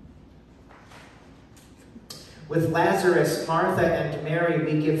 With Lazarus, Martha, and Mary,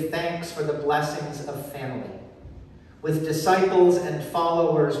 we give thanks for the blessings of family. With disciples and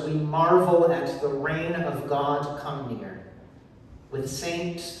followers, we marvel at the reign of God come near. With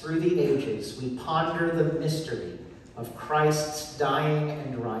saints through the ages, we ponder the mystery of Christ's dying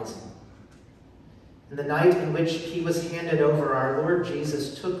and rising. In the night in which he was handed over, our Lord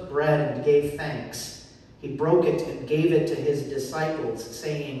Jesus took bread and gave thanks. He broke it and gave it to his disciples,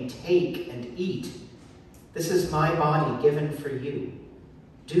 saying, "Take and eat. This is my body given for you.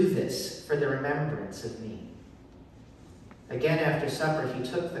 Do this for the remembrance of me." Again, after supper, he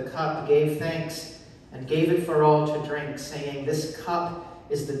took the cup, gave thanks, and gave it for all to drink, saying, "This cup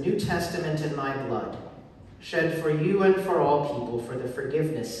is the New Testament in my blood, shed for you and for all people for the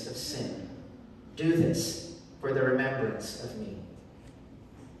forgiveness of sin. Do this for the remembrance of me."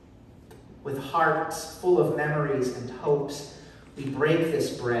 With hearts full of memories and hopes, we break this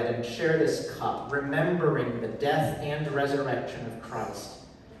bread and share this cup, remembering the death and resurrection of Christ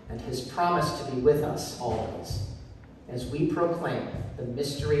and his promise to be with us always. As we proclaim the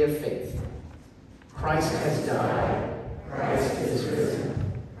mystery of faith, Christ has died, Christ is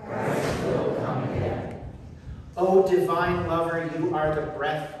risen, Christ will come again. O divine lover, you are the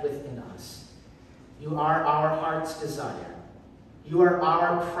breath within us. You are our heart's desire. You are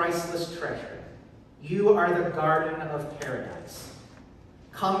our priceless treasure. You are the garden of paradise.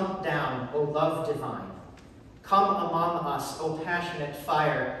 Come down, O love divine. Come among us, O passionate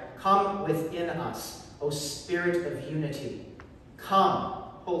fire. Come within us, O Spirit of unity. Come,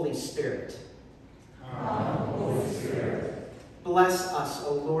 Holy Spirit. Come, Holy Spirit. Bless us,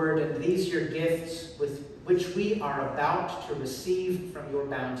 O Lord, and these your gifts with which we are about to receive from your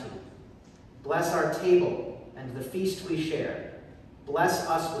bounty. Bless our table and the feast we share. Bless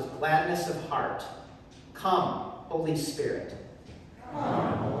us with gladness of heart. Come, Holy Spirit.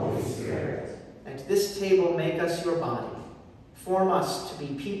 Come, Holy Spirit. At this table make us your body. Form us to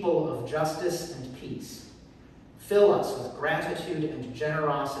be people of justice and peace. Fill us with gratitude and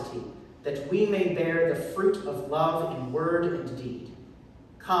generosity, that we may bear the fruit of love in word and deed.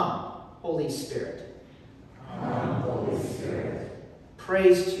 Come, Holy Spirit. Come, Holy Spirit.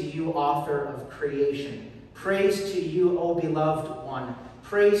 Praise to you, author of creation, Praise to you, O beloved one.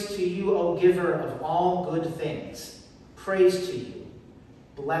 Praise to you, O giver of all good things. Praise to you,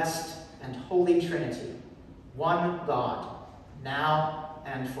 blessed and holy Trinity, one God, now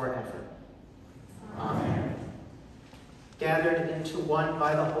and forever. Amen. Gathered into one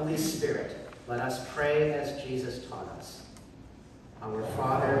by the Holy Spirit, let us pray as Jesus taught us. Our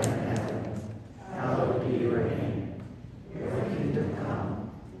Father in heaven, hallowed be your name. Your kingdom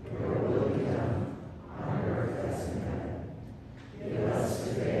come, your will be done, on earth as in heaven. Give us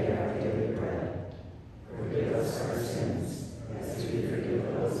today our daily bread. Forgive us our sins, as we forgive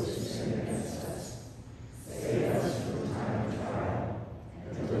those who sin against us. Save us from the time of trial,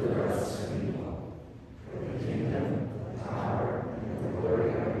 and deliver us from evil. For the kingdom, the power, and the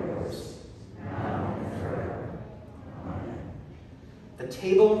glory are yours, now and forever. Amen. The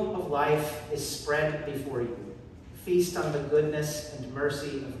table of life is spread before you. Feast on the goodness and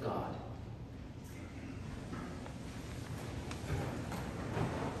mercy of God.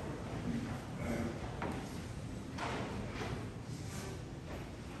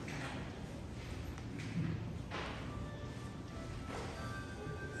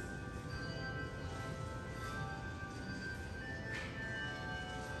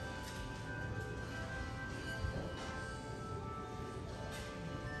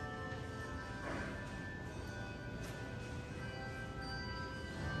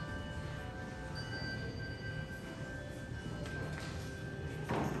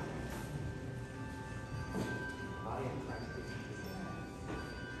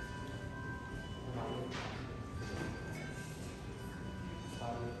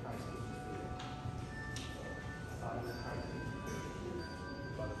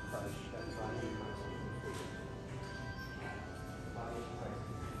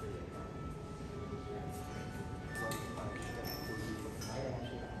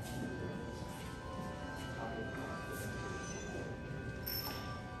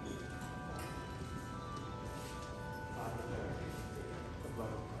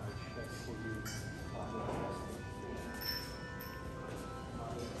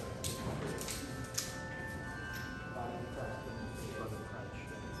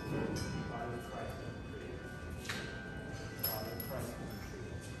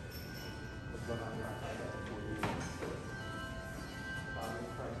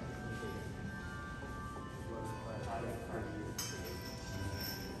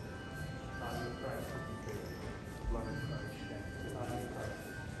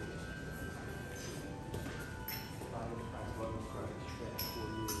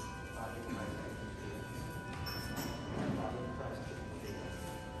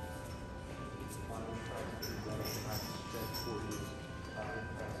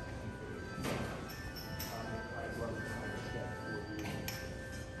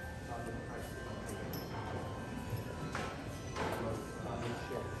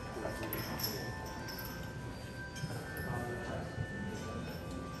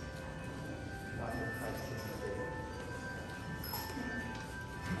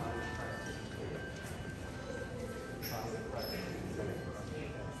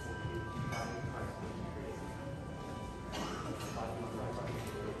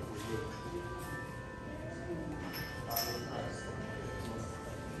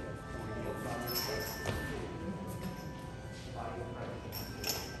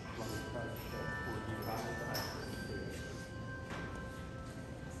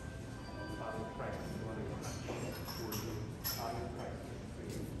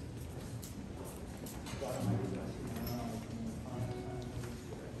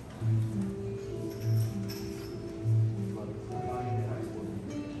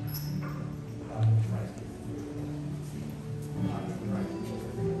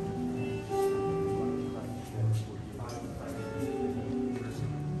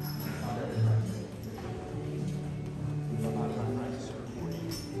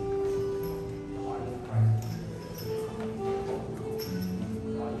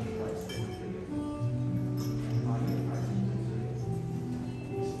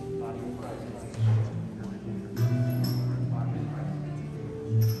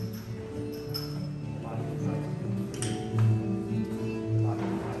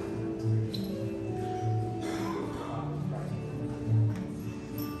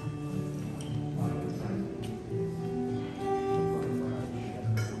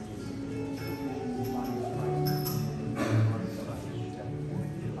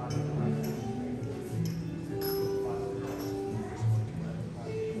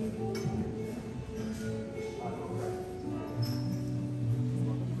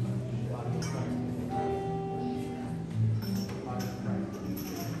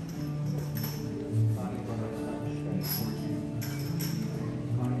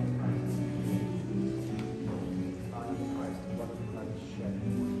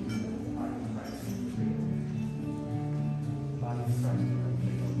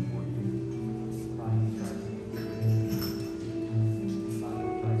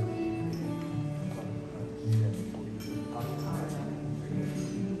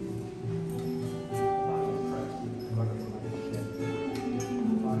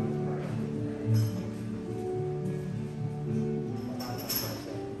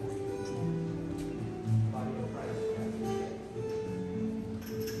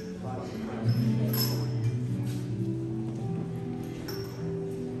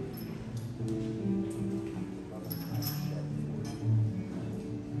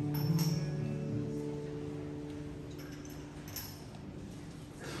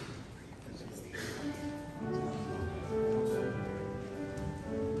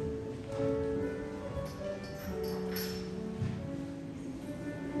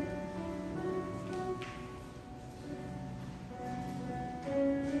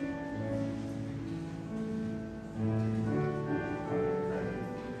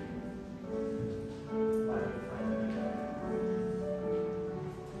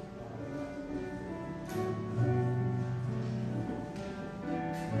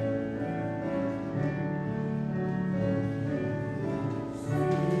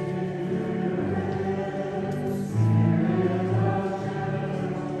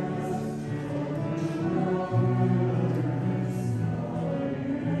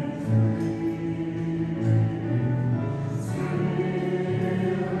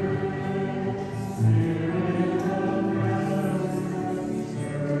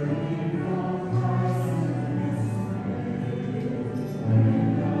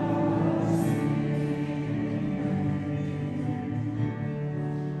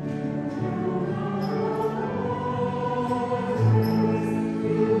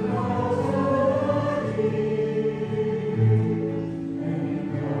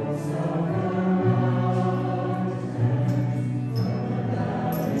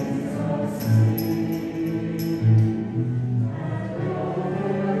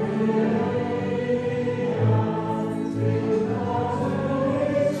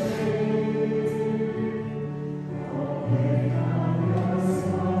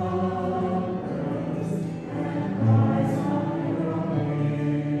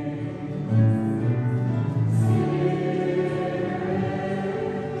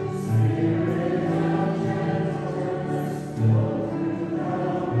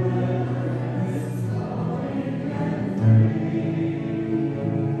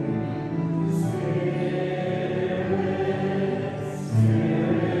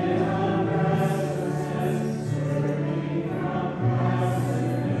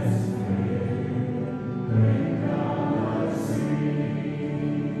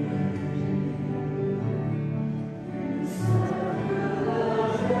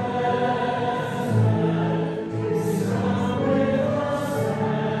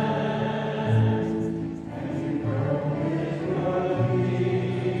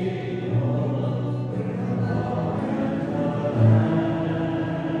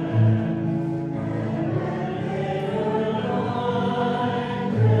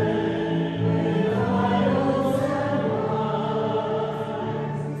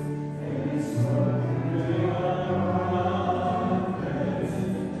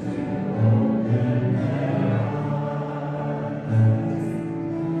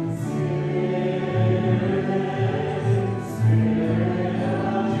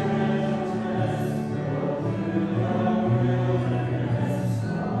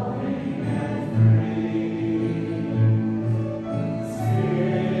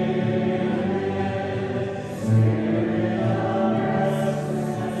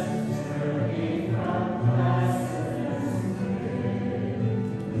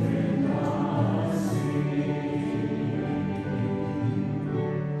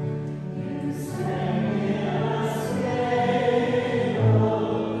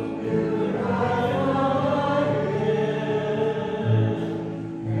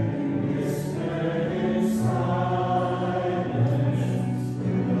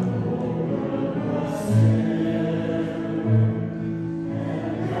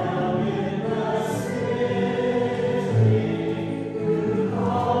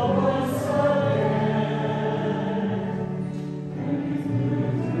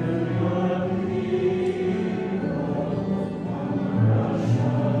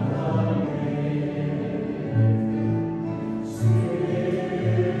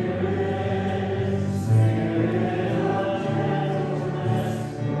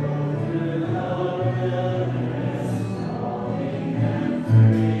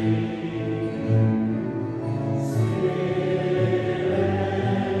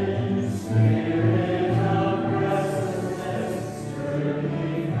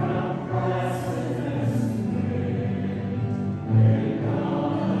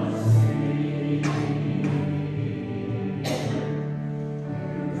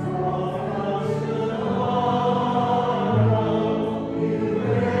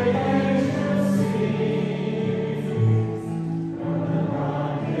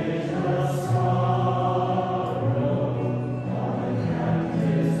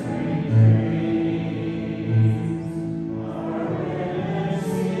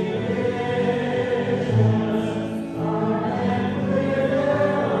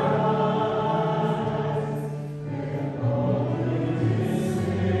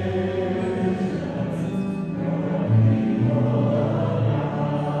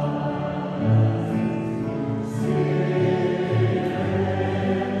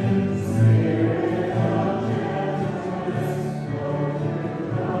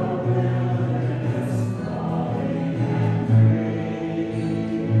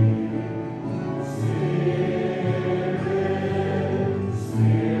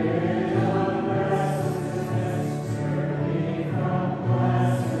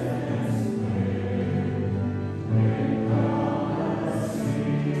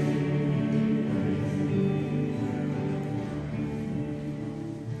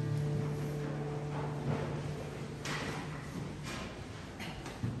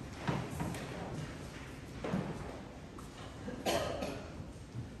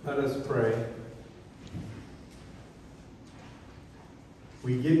 Let us pray.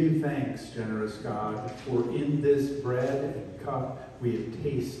 We give you thanks, generous God, for in this bread and cup we have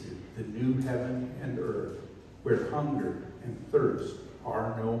tasted the new heaven and earth, where hunger and thirst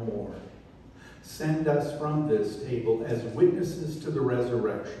are no more. Send us from this table as witnesses to the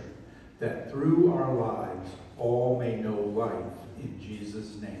resurrection, that through our lives all may know life in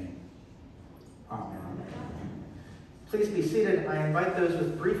Jesus' name. Amen. Please be seated. I invite those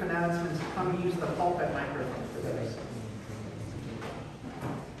with brief announcements to come use the pulpit microphone for those.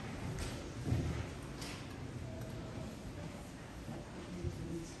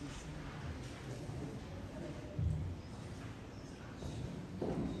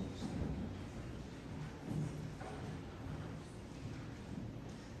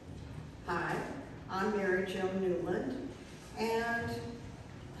 Hi, I'm Mary Jo Newland, and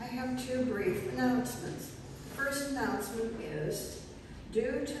I have two brief announcements. The first announcement is,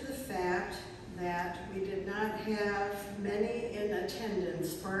 due to the fact that we did not have many in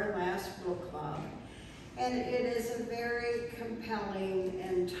attendance for our last book club, and it is a very compelling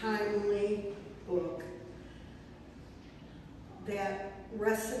and timely book that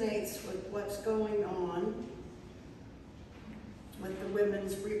resonates with what's going on with the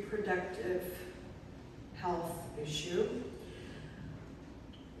women's reproductive health issue.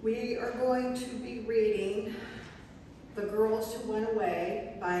 We are going to be reading The Girls Who Went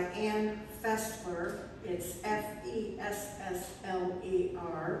Away by Anne Fessler. It's F-E-S-S-L-E-R.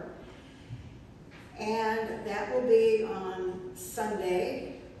 And that will be on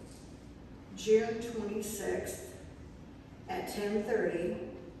Sunday, June 26th at 10:30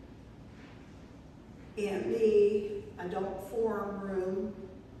 in the Adult Forum Room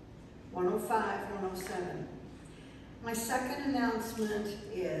 105-107. My second announcement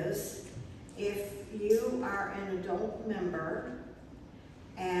is, if you are an adult member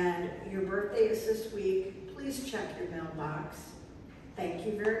and your birthday is this week, please check your mailbox. Thank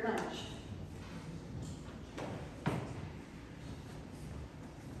you very much.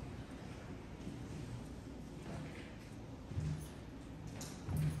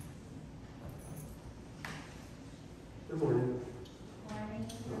 Good morning. Morning.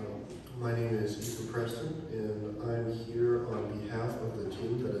 My name is Preston, and I'm here on behalf of the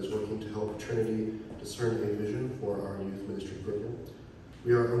team that is working to help Trinity discern a vision for our youth ministry program.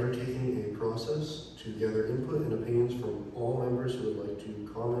 We are undertaking a process to gather input and opinions from all members who would like to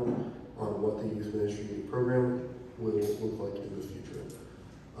comment on what the youth ministry program will look like in the future.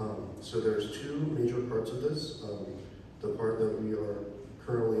 So there's two major parts of this. The part that we are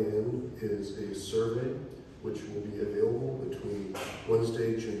currently in is a survey which will be available between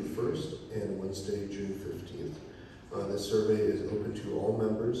Wednesday, June 1st and Wednesday, June 15th. This survey is open to all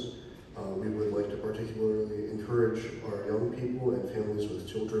members. We would like to particularly encourage our young people and families with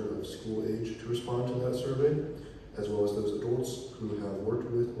children of school age to respond to that survey, as well as those adults who have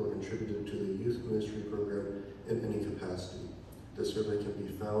worked with or contributed to the youth ministry program in any capacity. This survey can be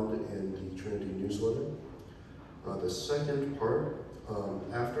found in the Trinity newsletter. The second part,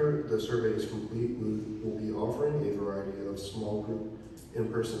 after the survey is complete, we will be offering a variety of small group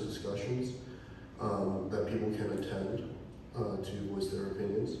in-person discussions that people can attend to voice their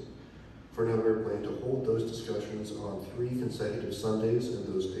opinions. For now, we're planning to hold those discussions on 3 consecutive Sundays, and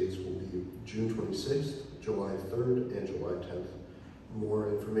those dates will be June 26th, July 3rd, and July 10th. More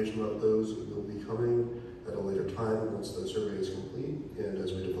information about those will be coming at a later time once the survey is complete and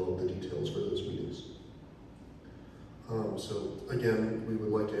as we develop the details for those meetings. So again, we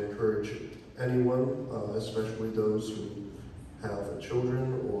would like to encourage anyone, especially those who have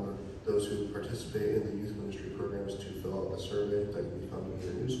children or those who participate in the youth ministry programs, to fill out the survey that can be found in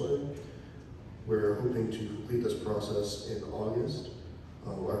your newsletter. We're hoping to complete this process in August.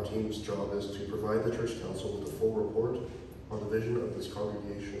 Our team's job is to provide the church council with a full report on the vision of this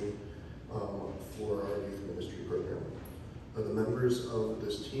congregation for our youth ministry program. The members of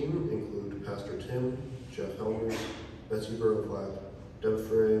this team include Pastor Tim, Jeff Helmers, Betsy Burlplatt, Deb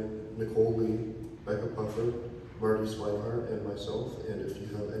Fray, Nicole Lee, Becca Puffer, Marty Swinehart, and myself. And if you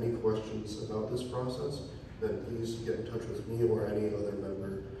have any questions about this process, then please get in touch with me or any other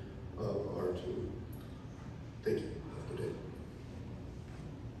member of our team. Thank you. Have a good day.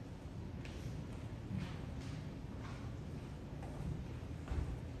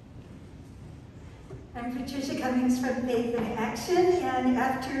 I'm Patricia Cummings from Faith in Action, and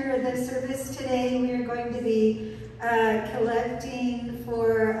after the service today, we are going to be collecting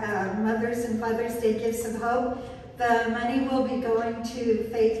for Mother's and Father's Day Gifts of Hope. The money will be going to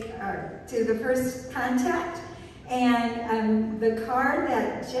Faith, to the First Contact, and the car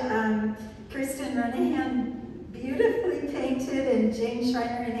that Kirsten Renahan beautifully painted, and Jane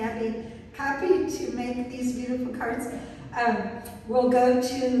Schreiner and Abby copied to make these beautiful cards, will go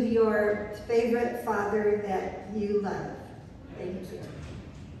to your favorite father that you love. Thank you.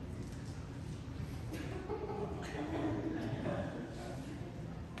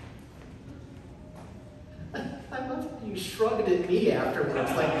 I love that you shrugged at me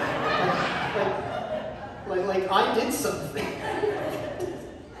afterwards, like I did something.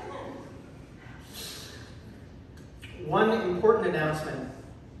 One important announcement.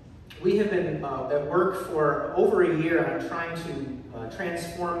 We have been at work for over a year on trying to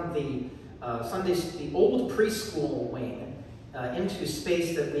transform the old preschool wing into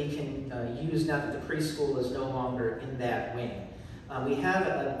space that we can use now that the preschool is no longer in that wing. We have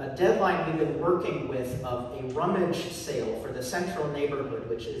a deadline we've been working with of a rummage sale for the central neighborhood,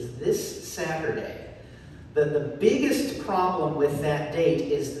 which is this Saturday. The biggest problem with that date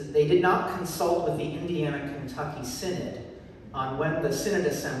is that they did not consult with the Indiana-Kentucky Synod on when the Synod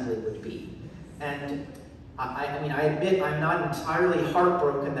Assembly would be. And I admit I'm not entirely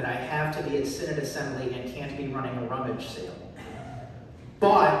heartbroken that I have to be at Synod Assembly and can't be running a rummage sale.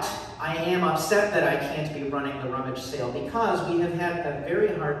 But I am upset that I can't be running the rummage sale because we have had a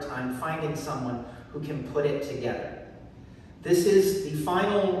very hard time finding someone who can put it together. This is the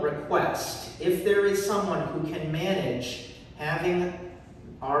final request. If there is someone who can manage having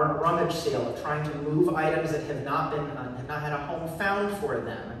our rummage sale, trying to move items that have not had a home found for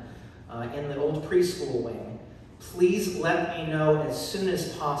them in the old preschool wing, please let me know as soon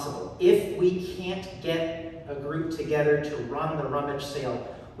as possible. If we can't get a group together to run the rummage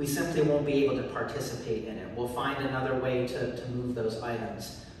sale, we simply won't be able to participate in it. We'll find another way to move those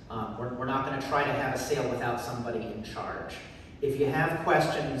items. We're not going to try to have a sale without somebody in charge. If you have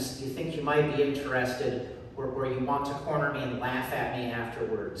questions, you think you might be interested, or you want to corner me and laugh at me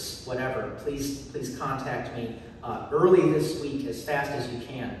afterwards, whatever, please contact me early this week as fast as you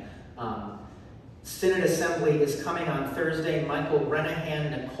can. Synod Assembly is coming on Thursday. Michael Renahan,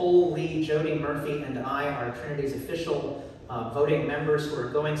 Nicole Lee, Jody Murphy, and I are Trinity's official voting members who are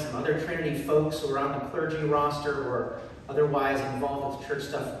going. Some other Trinity folks who are on the clergy roster or otherwise involved with church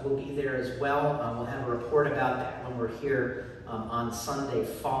stuff will be there as well. We'll have a report about that when we're here on Sunday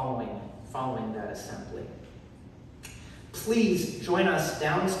following that assembly. Please join us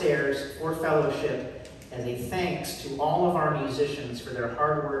downstairs for fellowship as a thanks to all of our musicians for their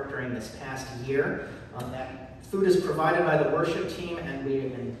hard work during this past year. That food is provided by the worship team, and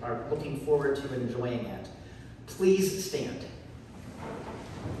we are looking forward to enjoying it. Please stand.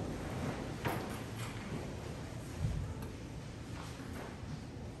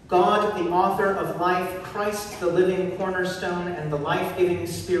 God, the author of life, Christ, the living cornerstone, and the life-giving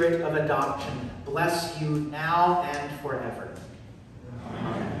spirit of adoption, bless you now and forever.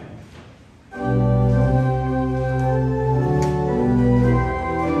 Amen. Amen.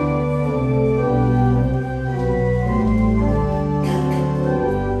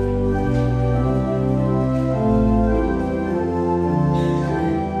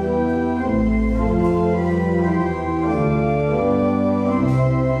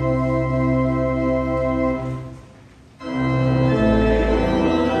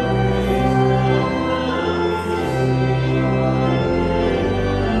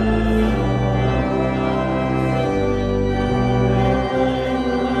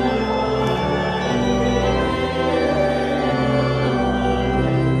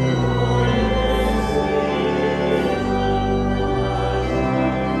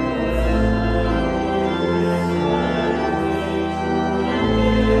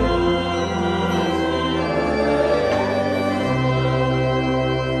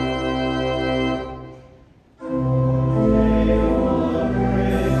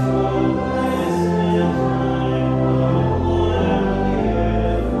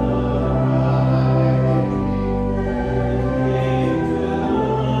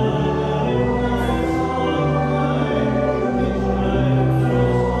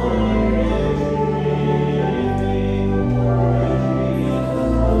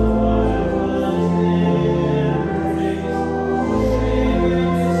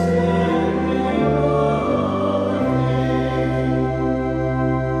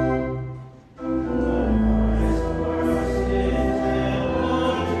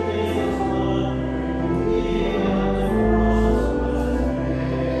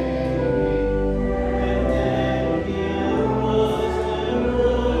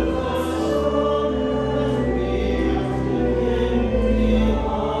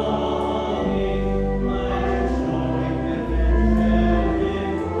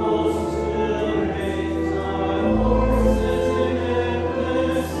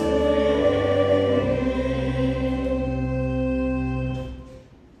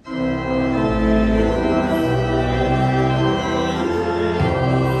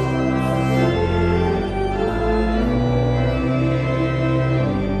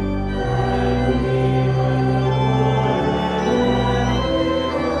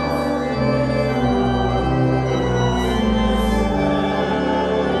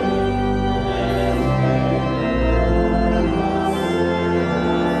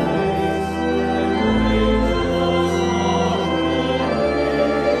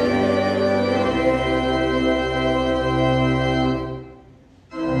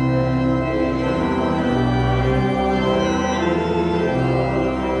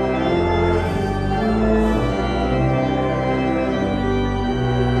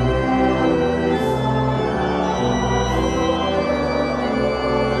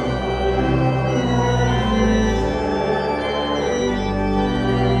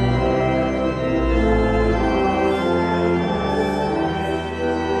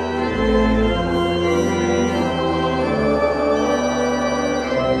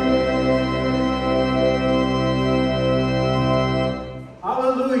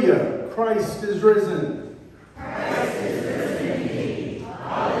 risen. Christ is risen indeed.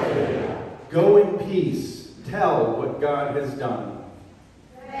 Hallelujah. Go in peace. Tell what God has done.